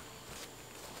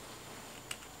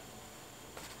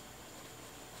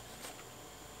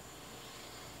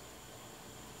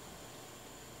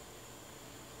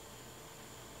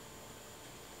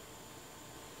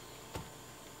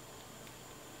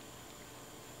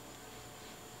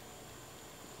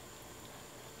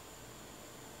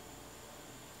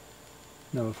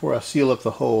 Now before I seal up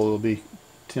the hole, it'll be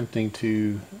tempting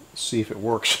to see if it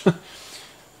works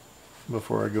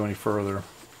before I go any further.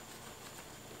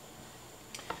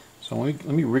 So let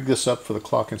me rig this up for the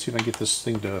clock and see if I can get this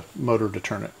thing to motor to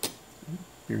turn it.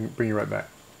 Bring you right back.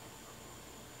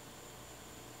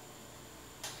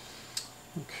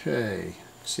 Okay,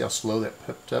 see how slow that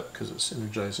pepped up because it's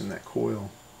energizing that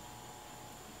coil.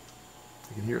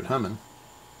 You can hear it humming.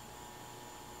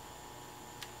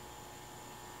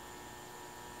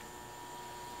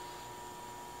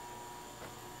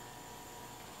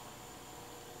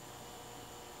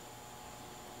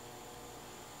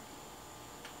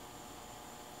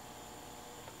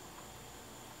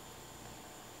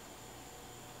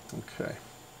 Okay.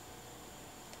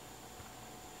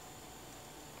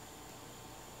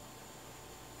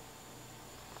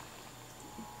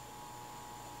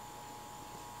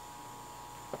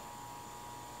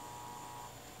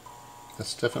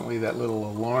 That's definitely that little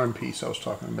alarm piece I was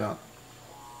talking about.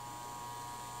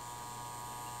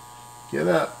 Get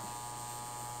up.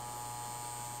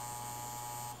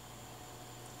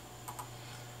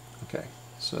 Okay,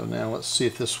 so now let's see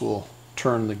if this will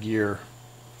turn the gear.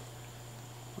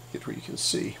 Get where you can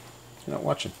see. You're not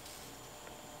watching.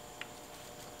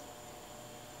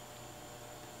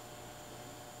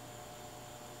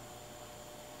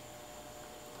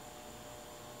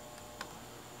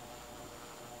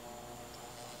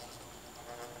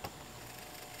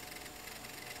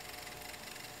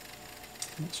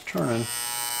 It's turning.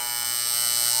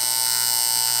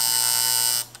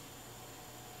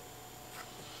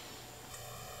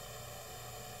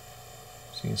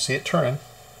 So you can see it turning.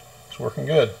 It's working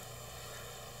good.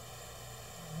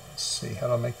 Let's see, how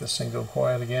do I make this thing go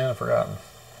quiet again? I've forgotten.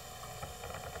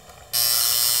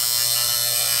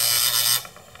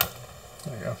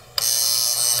 There you go.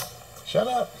 Shut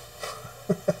up.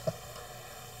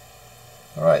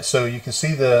 Alright, so you can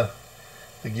see the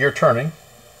gear turning.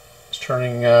 It's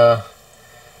turning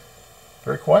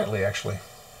very quietly, actually.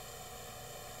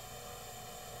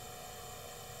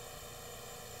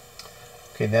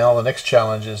 Okay, now the next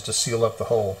challenge is to seal up the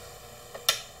hole.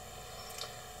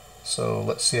 So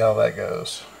let's see how that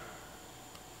goes.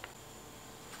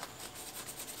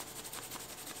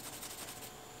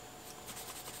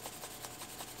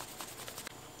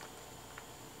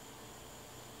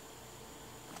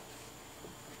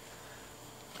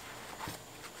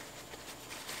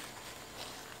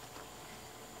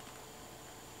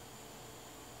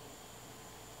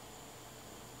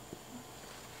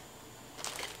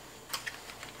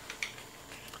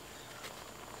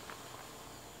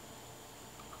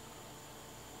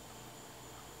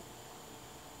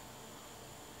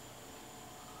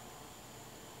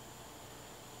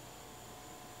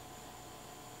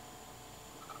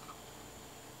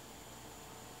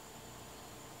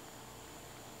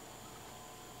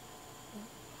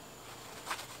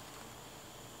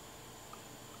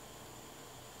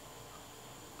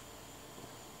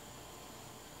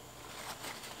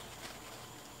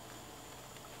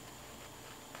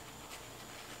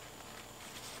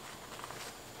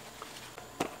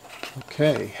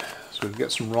 Okay, so we've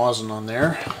got some rosin on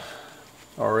there,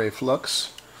 RA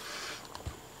flux.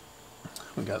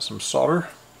 We've got some solder.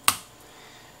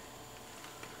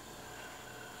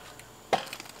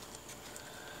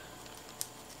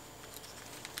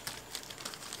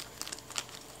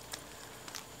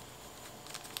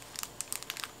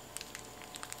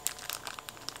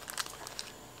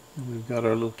 And we've got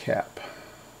our little cap.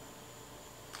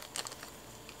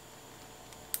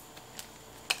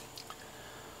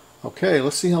 Okay,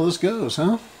 let's see how this goes, huh?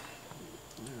 Alright,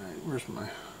 where's my...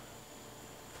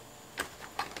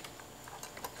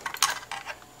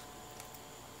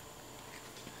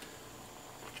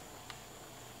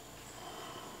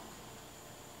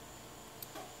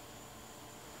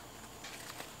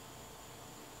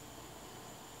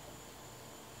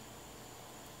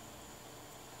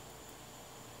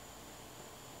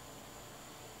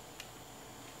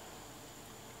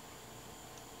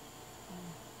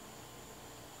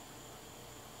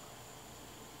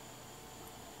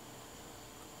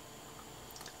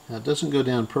 Now it doesn't go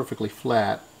down perfectly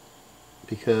flat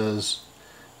because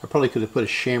I probably could have put a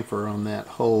chamfer on that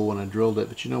hole when I drilled it,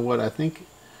 but you know what, I think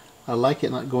I like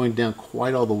it not going down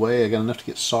quite all the way. I got enough to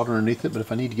get solder underneath it, but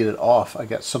if I need to get it off, I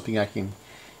got something I can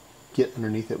get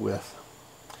underneath it with.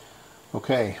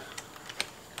 Okay,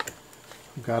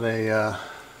 I've got a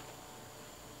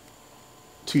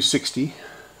 260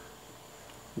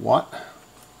 watt.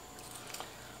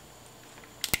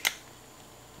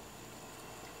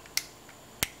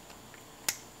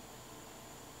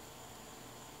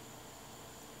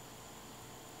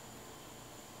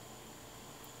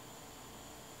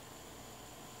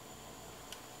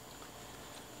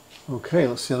 Okay,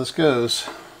 let's see how this goes.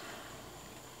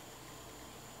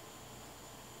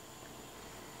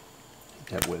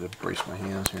 That way to brace my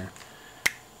hands here.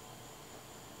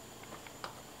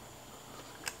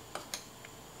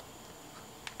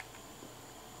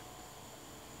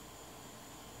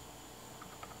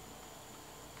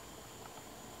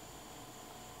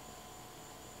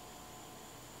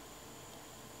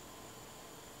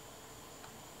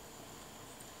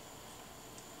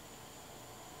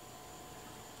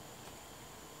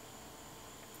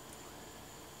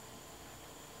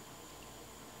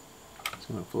 It's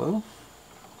going to flow.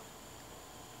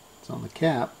 It's on the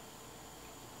cap.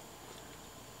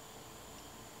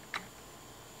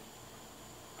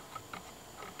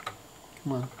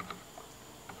 Come on.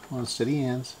 Come on, steady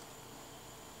hands.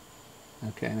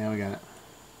 Okay, now we got it.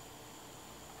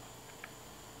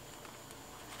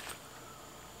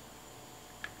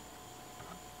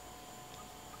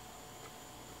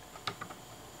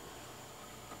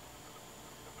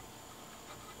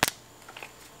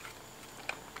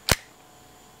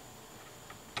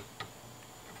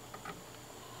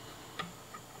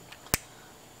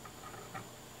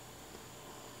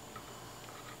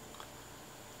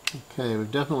 Okay,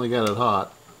 we've definitely got it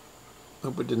hot.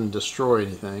 Hope it didn't destroy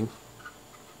anything.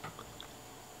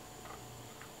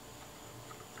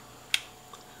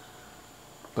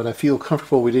 But I feel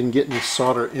comfortable we didn't get any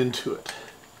solder into it.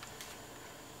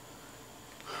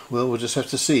 Well, we'll just have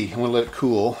to see. I'm going to let it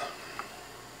cool.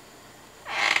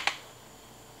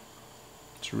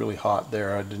 It's really hot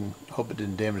there. I hope it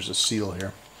didn't damage the seal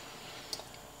here.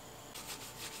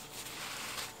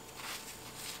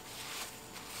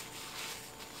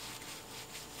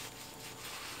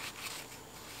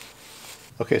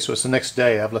 Okay, so it's the next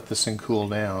day. I've let this thing cool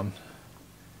down.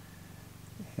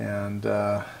 And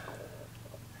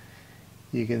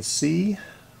you can see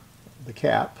the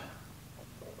cap,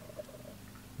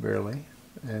 barely.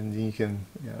 And you can,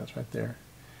 yeah, that's right there.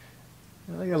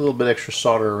 I got a little bit extra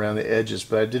solder around the edges,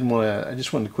 but I didn't want to, I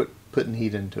just wanted to quit putting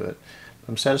heat into it.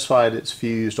 I'm satisfied it's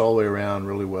fused all the way around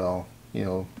really well, you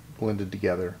know, blended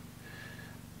together.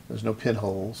 There's no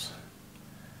pinholes.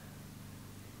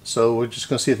 So we're just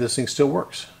going to see if this thing still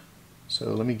works.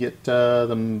 So let me get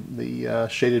the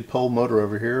shaded pole motor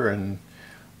over here and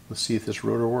let's see if this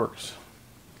rotor works.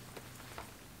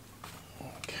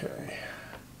 Okay.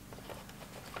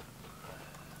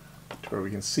 To where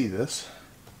we can see this.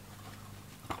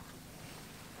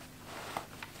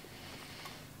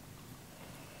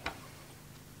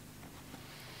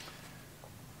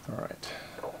 Alright.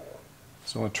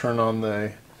 So I'm going to turn on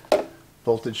the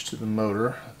voltage to the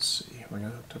motor. Let's see, am I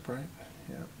going to hook up right?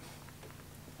 Yeah.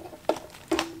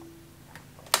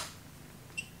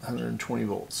 120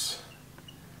 volts.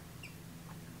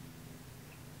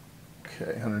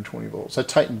 Okay, 120 volts. I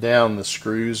tightened down the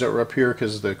screws that were up here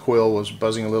because the coil was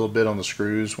buzzing a little bit on the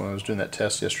screws when I was doing that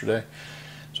test yesterday.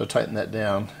 So I tightened that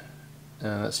down,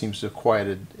 and that seems to have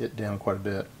quieted it down quite a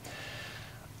bit.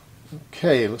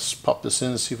 Okay, let's pop this in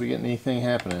and see if we get anything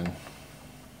happening.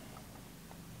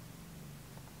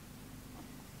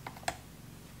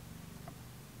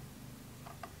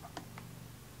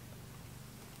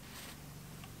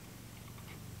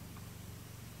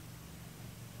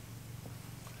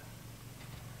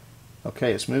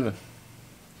 Okay, it's moving.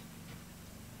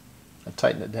 I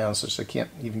tightened it down so I can't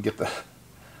even get the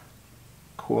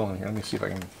coil in here. Let me see if I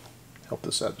can help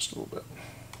this out just a little bit.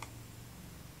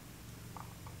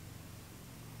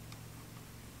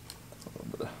 A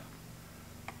little bit of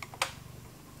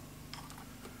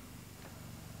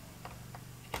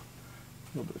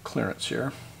clearance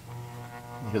here.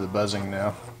 You hear the buzzing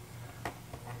now.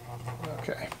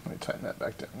 Okay, let me tighten that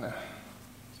back down now.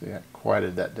 See, I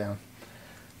quieted that down.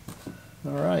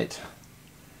 All right,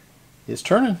 it's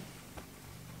turning.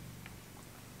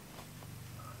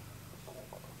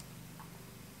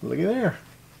 Looky there.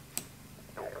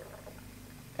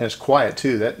 And it's quiet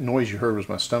too. That noise you heard was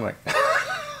my stomach.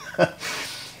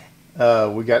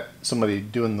 We got somebody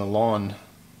doing the lawn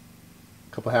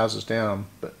a couple houses down,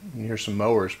 but you hear some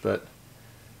mowers, but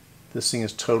this thing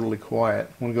is totally quiet.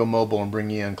 I'm going to go mobile and bring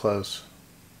you in close.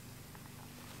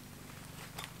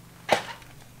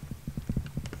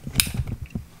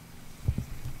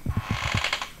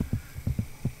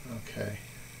 Okay.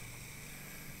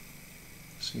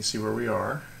 So you can see where we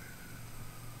are.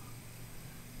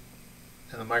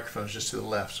 And the microphone's just to the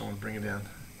left, so I'm going to bring it in.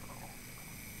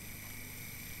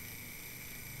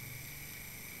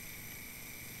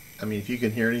 I mean, if you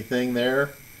can hear anything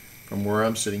there, from where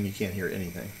I'm sitting, you can't hear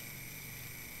anything.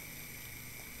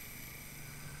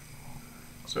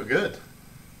 So good.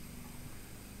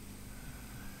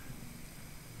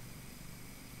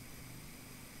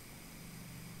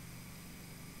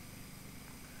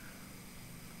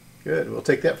 Good, we'll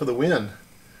take that for the win.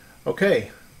 Okay,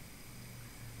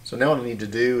 so now what I need to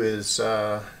do is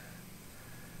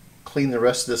clean the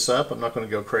rest of this up. I'm not going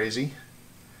to go crazy.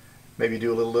 Maybe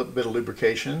do a little bit of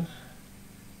lubrication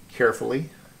carefully.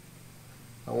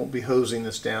 I won't be hosing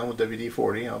this down with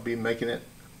WD-40. I'll be making it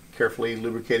carefully,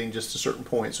 lubricating just a certain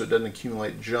point so it doesn't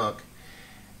accumulate junk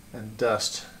and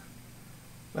dust.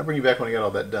 I'll bring you back when I got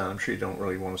all that done. I'm sure you don't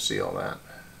really want to see all that.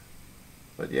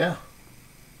 But yeah.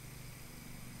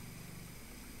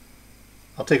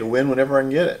 I'll take a win whenever I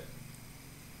can get it.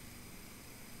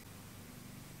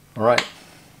 Alright.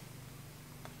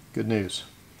 Good news.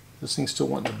 This thing's still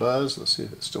wanting to buzz. Let's see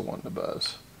if it's still wanting to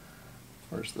buzz.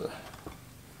 Where's the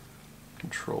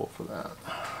control for that?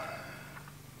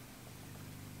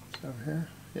 Is it over here?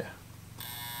 Yeah.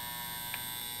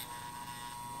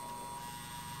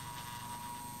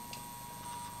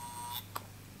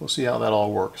 We'll see how that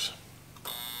all works.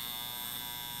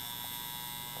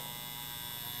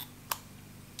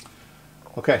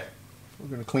 Okay, we're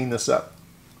going to clean this up.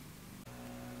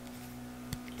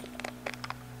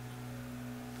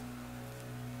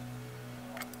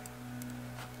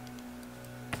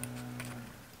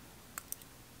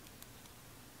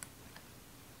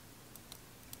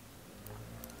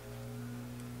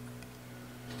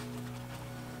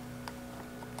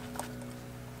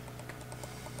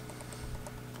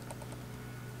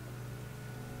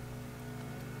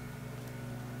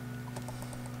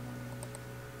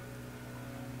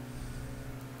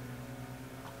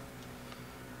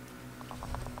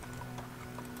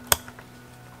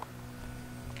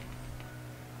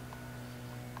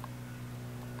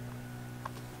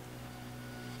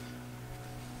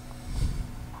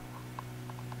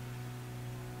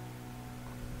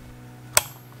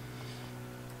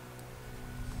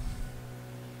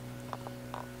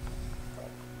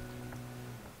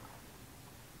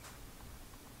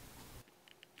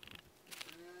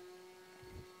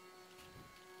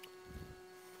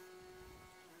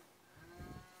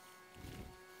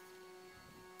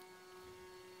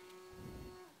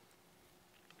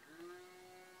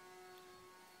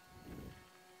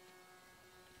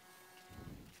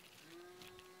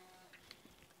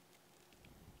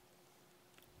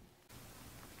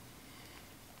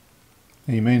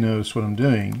 And you may notice what I'm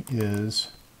doing is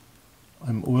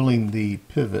I'm oiling the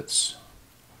pivots,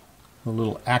 the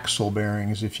little axle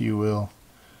bearings if you will,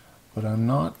 but I'm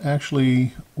not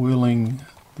actually oiling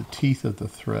the teeth of the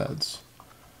threads.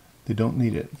 They don't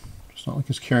need it. It's not like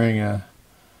it's carrying a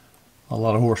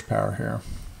lot of horsepower here.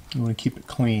 You want to keep it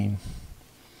clean.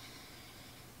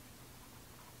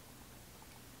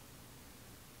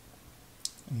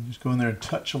 And you just go in there and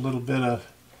touch a little bit of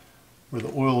where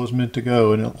the oil is meant to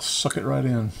go and it'll suck it right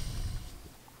in.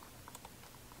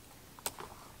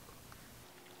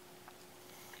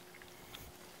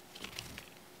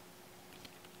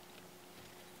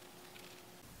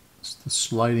 It's the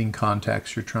sliding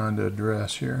contacts you're trying to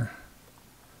address here.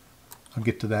 I'll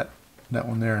get to that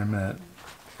one there in a minute.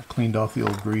 I cleaned off the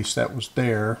old grease that was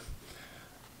there,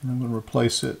 and I'm going to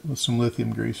replace it with some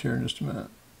lithium grease here in just a minute.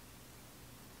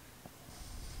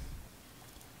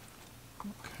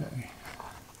 Okay.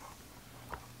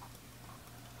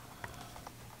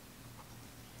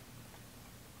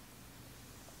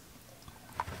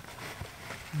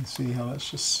 You see how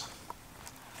that's just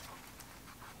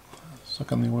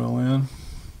sucking the oil in.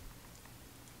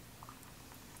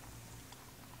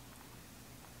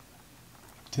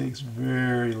 It takes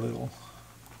very little.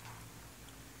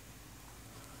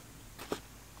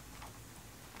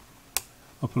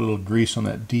 I'll put a little grease on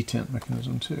that detent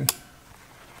mechanism too.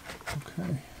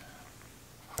 Okay.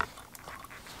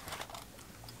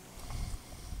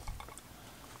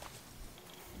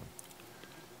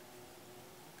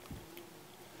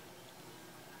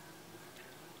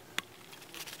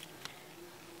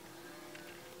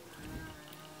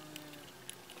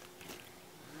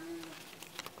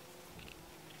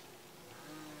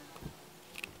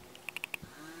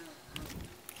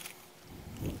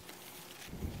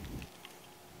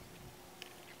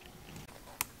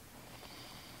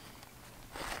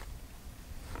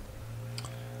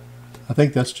 I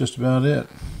think that's just about it.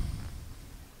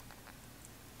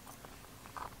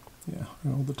 Yeah,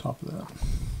 hold the top of that.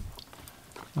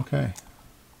 Okay.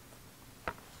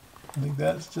 I think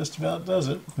that just about does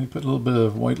it. Let me put a little bit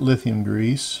of white lithium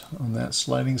grease on that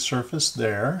sliding surface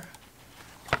there.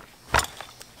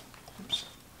 Oops.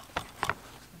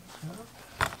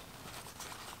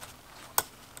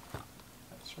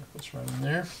 That surface right in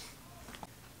there.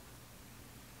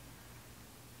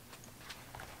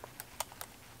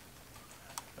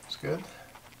 Good.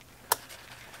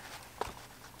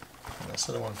 And I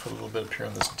said I want to put a little bit up here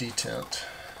on this detent.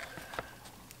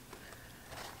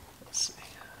 Let's see.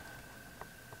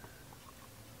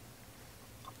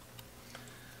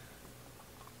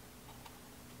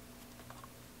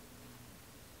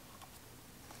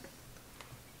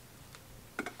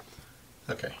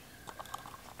 Okay.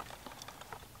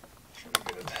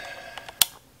 Pretty good.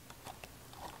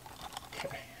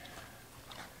 Okay.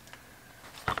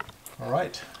 All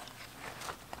right.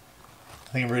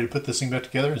 I think I'm ready to put this thing back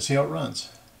together and see how it runs.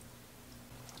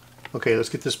 Okay, let's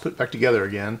get this put back together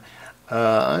again.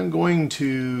 I'm going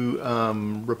to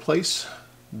replace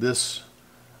this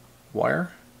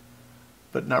wire,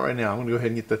 but not right now. I'm going to go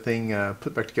ahead and get the thing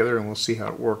put back together, and we'll see how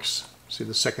it works. See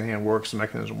the second hand works, the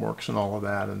mechanism works, and all of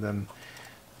that, and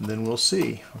then we'll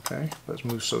see. Okay, let's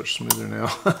move so much smoother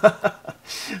now.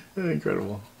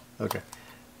 Incredible. Okay.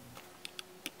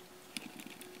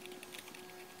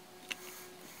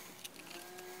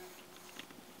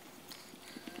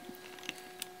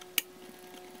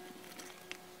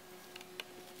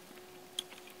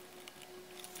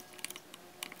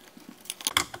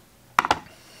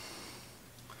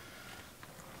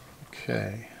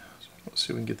 Okay, so let's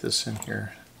see if we can get this in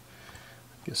here.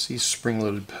 I guess these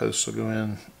spring-loaded posts will go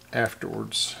in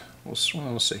afterwards. We'll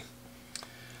see.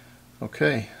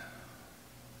 Okay.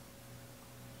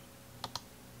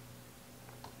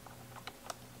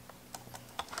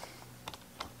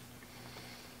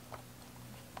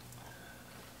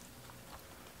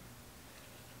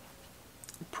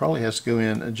 Probably has to go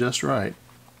in just right.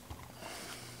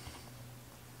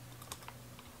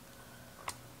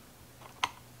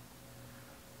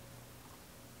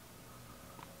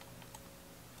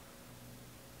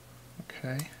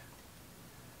 Okay.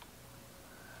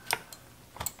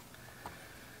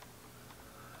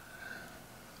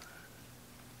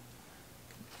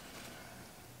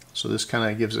 So this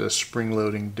kind of gives it a spring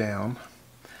loading down.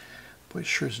 Boy, it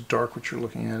sure is dark what you're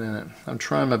looking at in it. I'm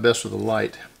trying my best with the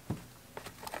light.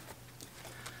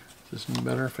 Is this any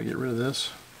better if I get rid of this?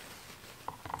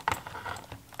 A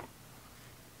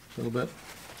little bit.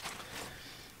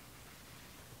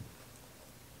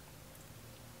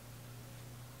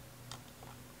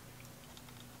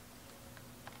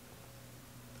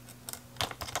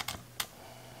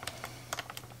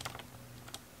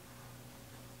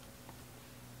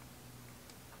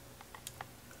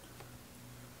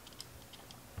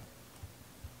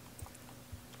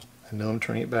 I know I'm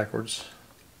turning it backwards.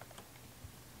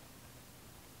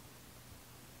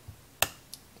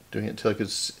 Doing it until I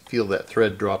could feel that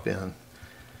thread drop in.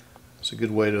 It's a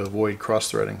good way to avoid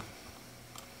cross-threading.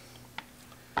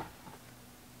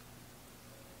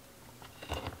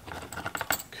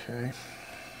 Okay.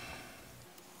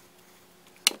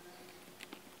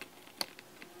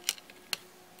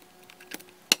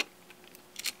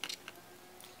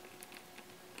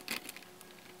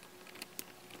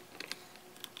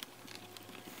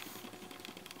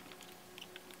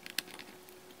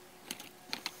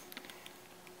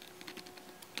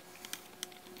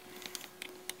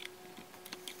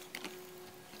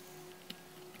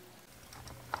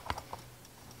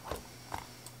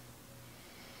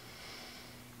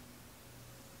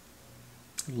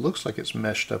 It looks like it's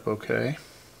meshed up okay.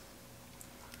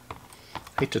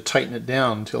 I hate to tighten it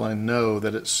down until I know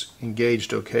that it's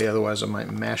engaged okay, otherwise I might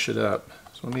mash it up.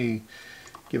 So let me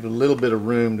give it a little bit of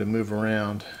room to move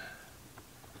around,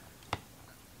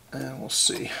 and we'll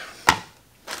see.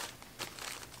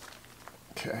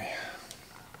 Okay.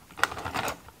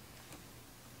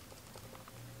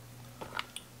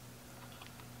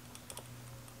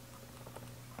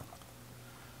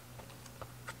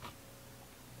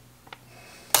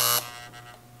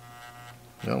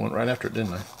 Well, I went right after it,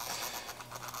 didn't I?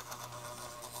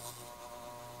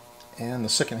 And the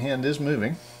second hand is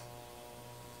moving.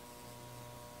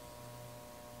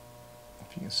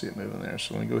 If you can see it moving there.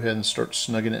 So let me go ahead and start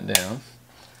snugging it down.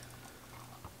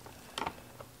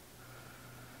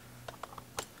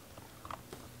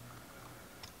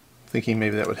 Thinking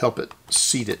maybe that would help it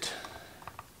seat it.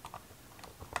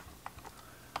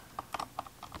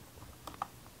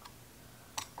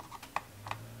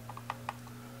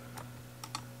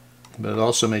 But it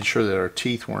also made sure that our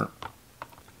teeth weren't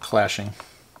clashing.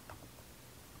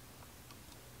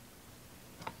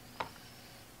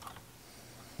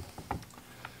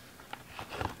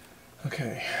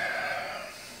 Okay,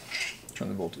 turn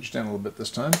the voltage down a little bit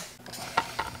this time.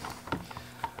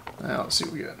 Now let's see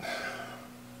what we got.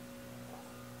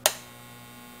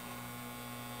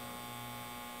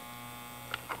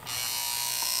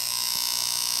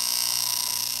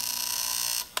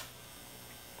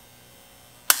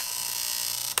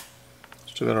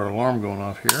 Still got our alarm going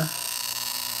off here.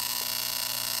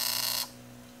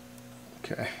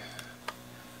 Okay,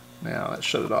 now let's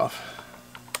shut it off.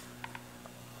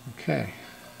 Okay,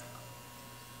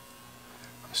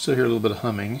 I still hear a little bit of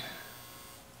humming.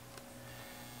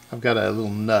 I've got a little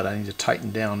nut I need to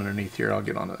tighten down underneath here. I'll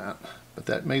get onto that, but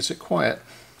that makes it quiet.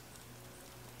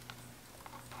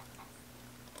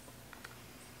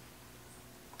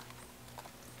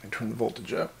 I turn the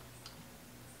voltage up.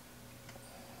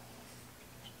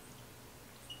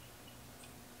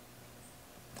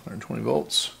 .120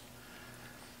 volts.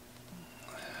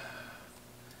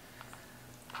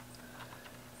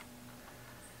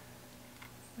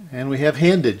 And we have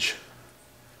handage.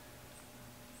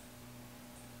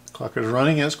 The clock is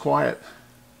running and it's quiet.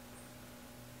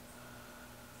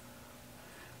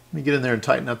 Let me get in there and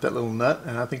tighten up that little nut,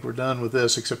 and I think we're done with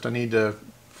this, except I need to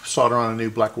solder on a new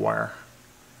black wire.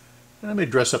 And I may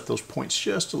dress up those points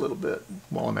just a little bit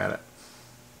while I'm at it.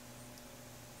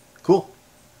 Cool.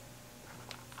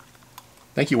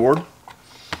 Thank you, Ward.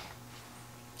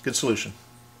 Good solution.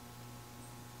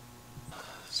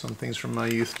 Some things from my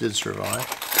youth did survive.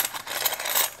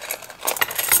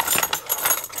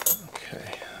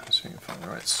 Okay, let's see if I can find the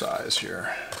right size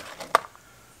here.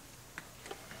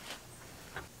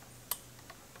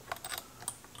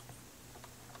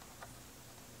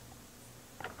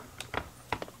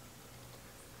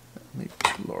 Maybe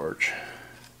too large.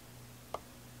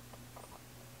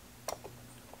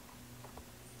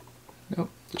 Nope,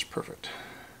 just perfect.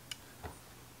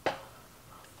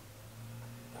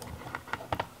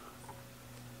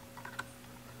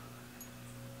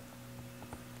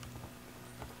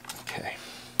 Okay.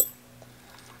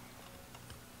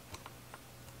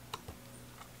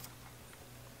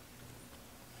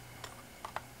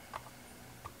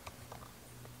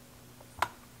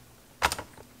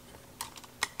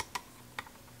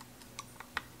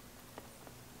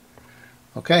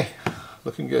 Okay,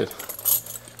 looking good.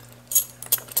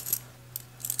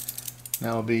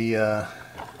 Now I'll be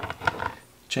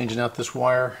changing out this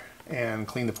wire and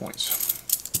clean the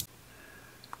points.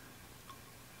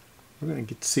 We're going to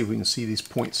get to see if we can see these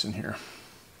points in here.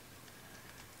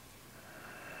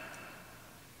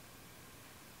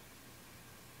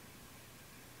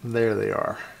 There they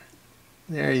are.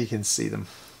 There you can see them.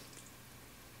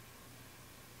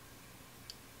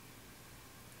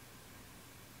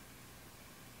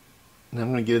 And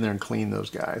I'm going to get in there and clean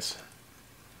those guys.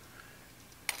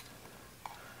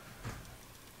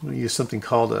 I'm going to use something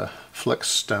called a flex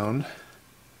stone.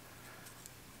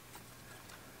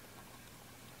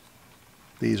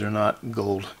 These are not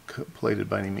gold plated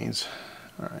by any means.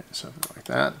 Alright, something like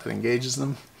that. That engages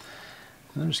them.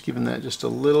 And I'm just giving that just a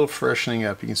little freshening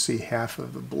up. You can see half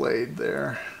of the blade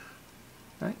there.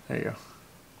 Alright, there you go.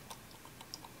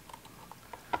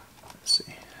 Let's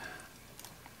see.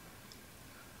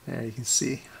 There you can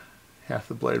see half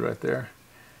the blade right there.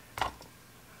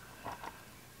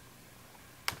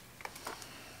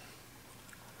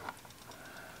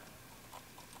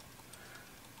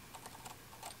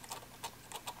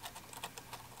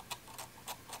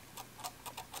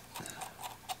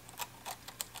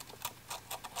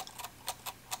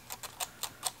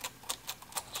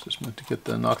 Just meant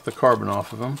to knock the carbon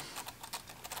off of them.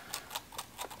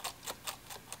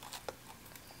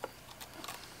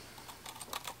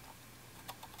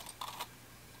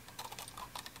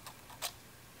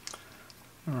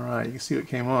 Alright, you can see what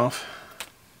came off.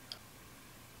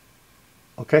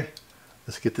 Okay,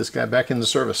 let's get this guy back into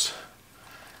service.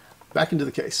 Back into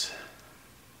the case.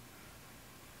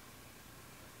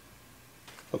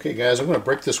 Okay guys, I'm going to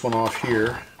break this one off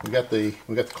here. We got the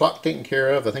clock taken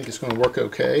care of. I think it's going to work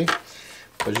okay.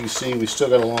 As you can see, we still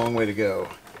got a long way to go.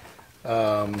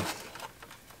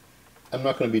 I'm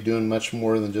not going to be doing much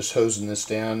more than just hosing this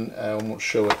down. I won't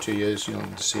show it to you, so you don't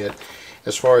need to see it.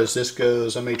 As far as this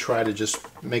goes, I may try to just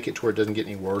make it to where it doesn't get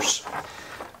any worse.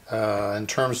 In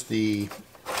terms of the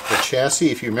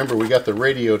chassis, if you remember, we got the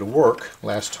radio to work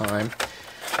last time,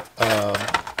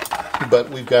 but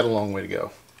we've got a long way to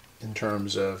go in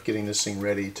terms of getting this thing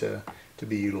ready to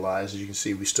be utilized. As you can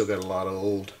see, we still got a lot of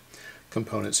old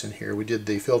components in here. We did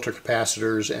the filter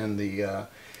capacitors and the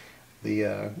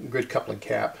grid coupling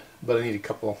cap, but I need a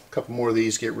couple more of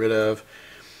these to get rid of.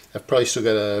 I've probably still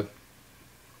got a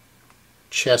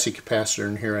chassis capacitor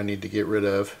in here I need to get rid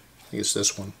of. I think it's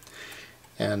this one,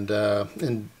 and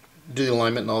do the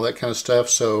alignment and all that kind of stuff.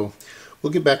 So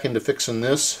we'll get back into fixing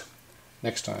this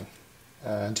next time.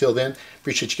 Until then,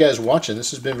 appreciate you guys watching. This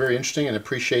has been very interesting, and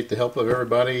appreciate the help of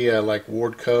everybody like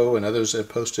Ward Co. and others that have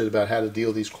posted about how to deal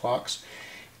with these clocks.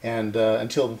 And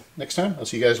until next time, I'll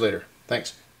see you guys later.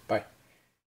 Thanks.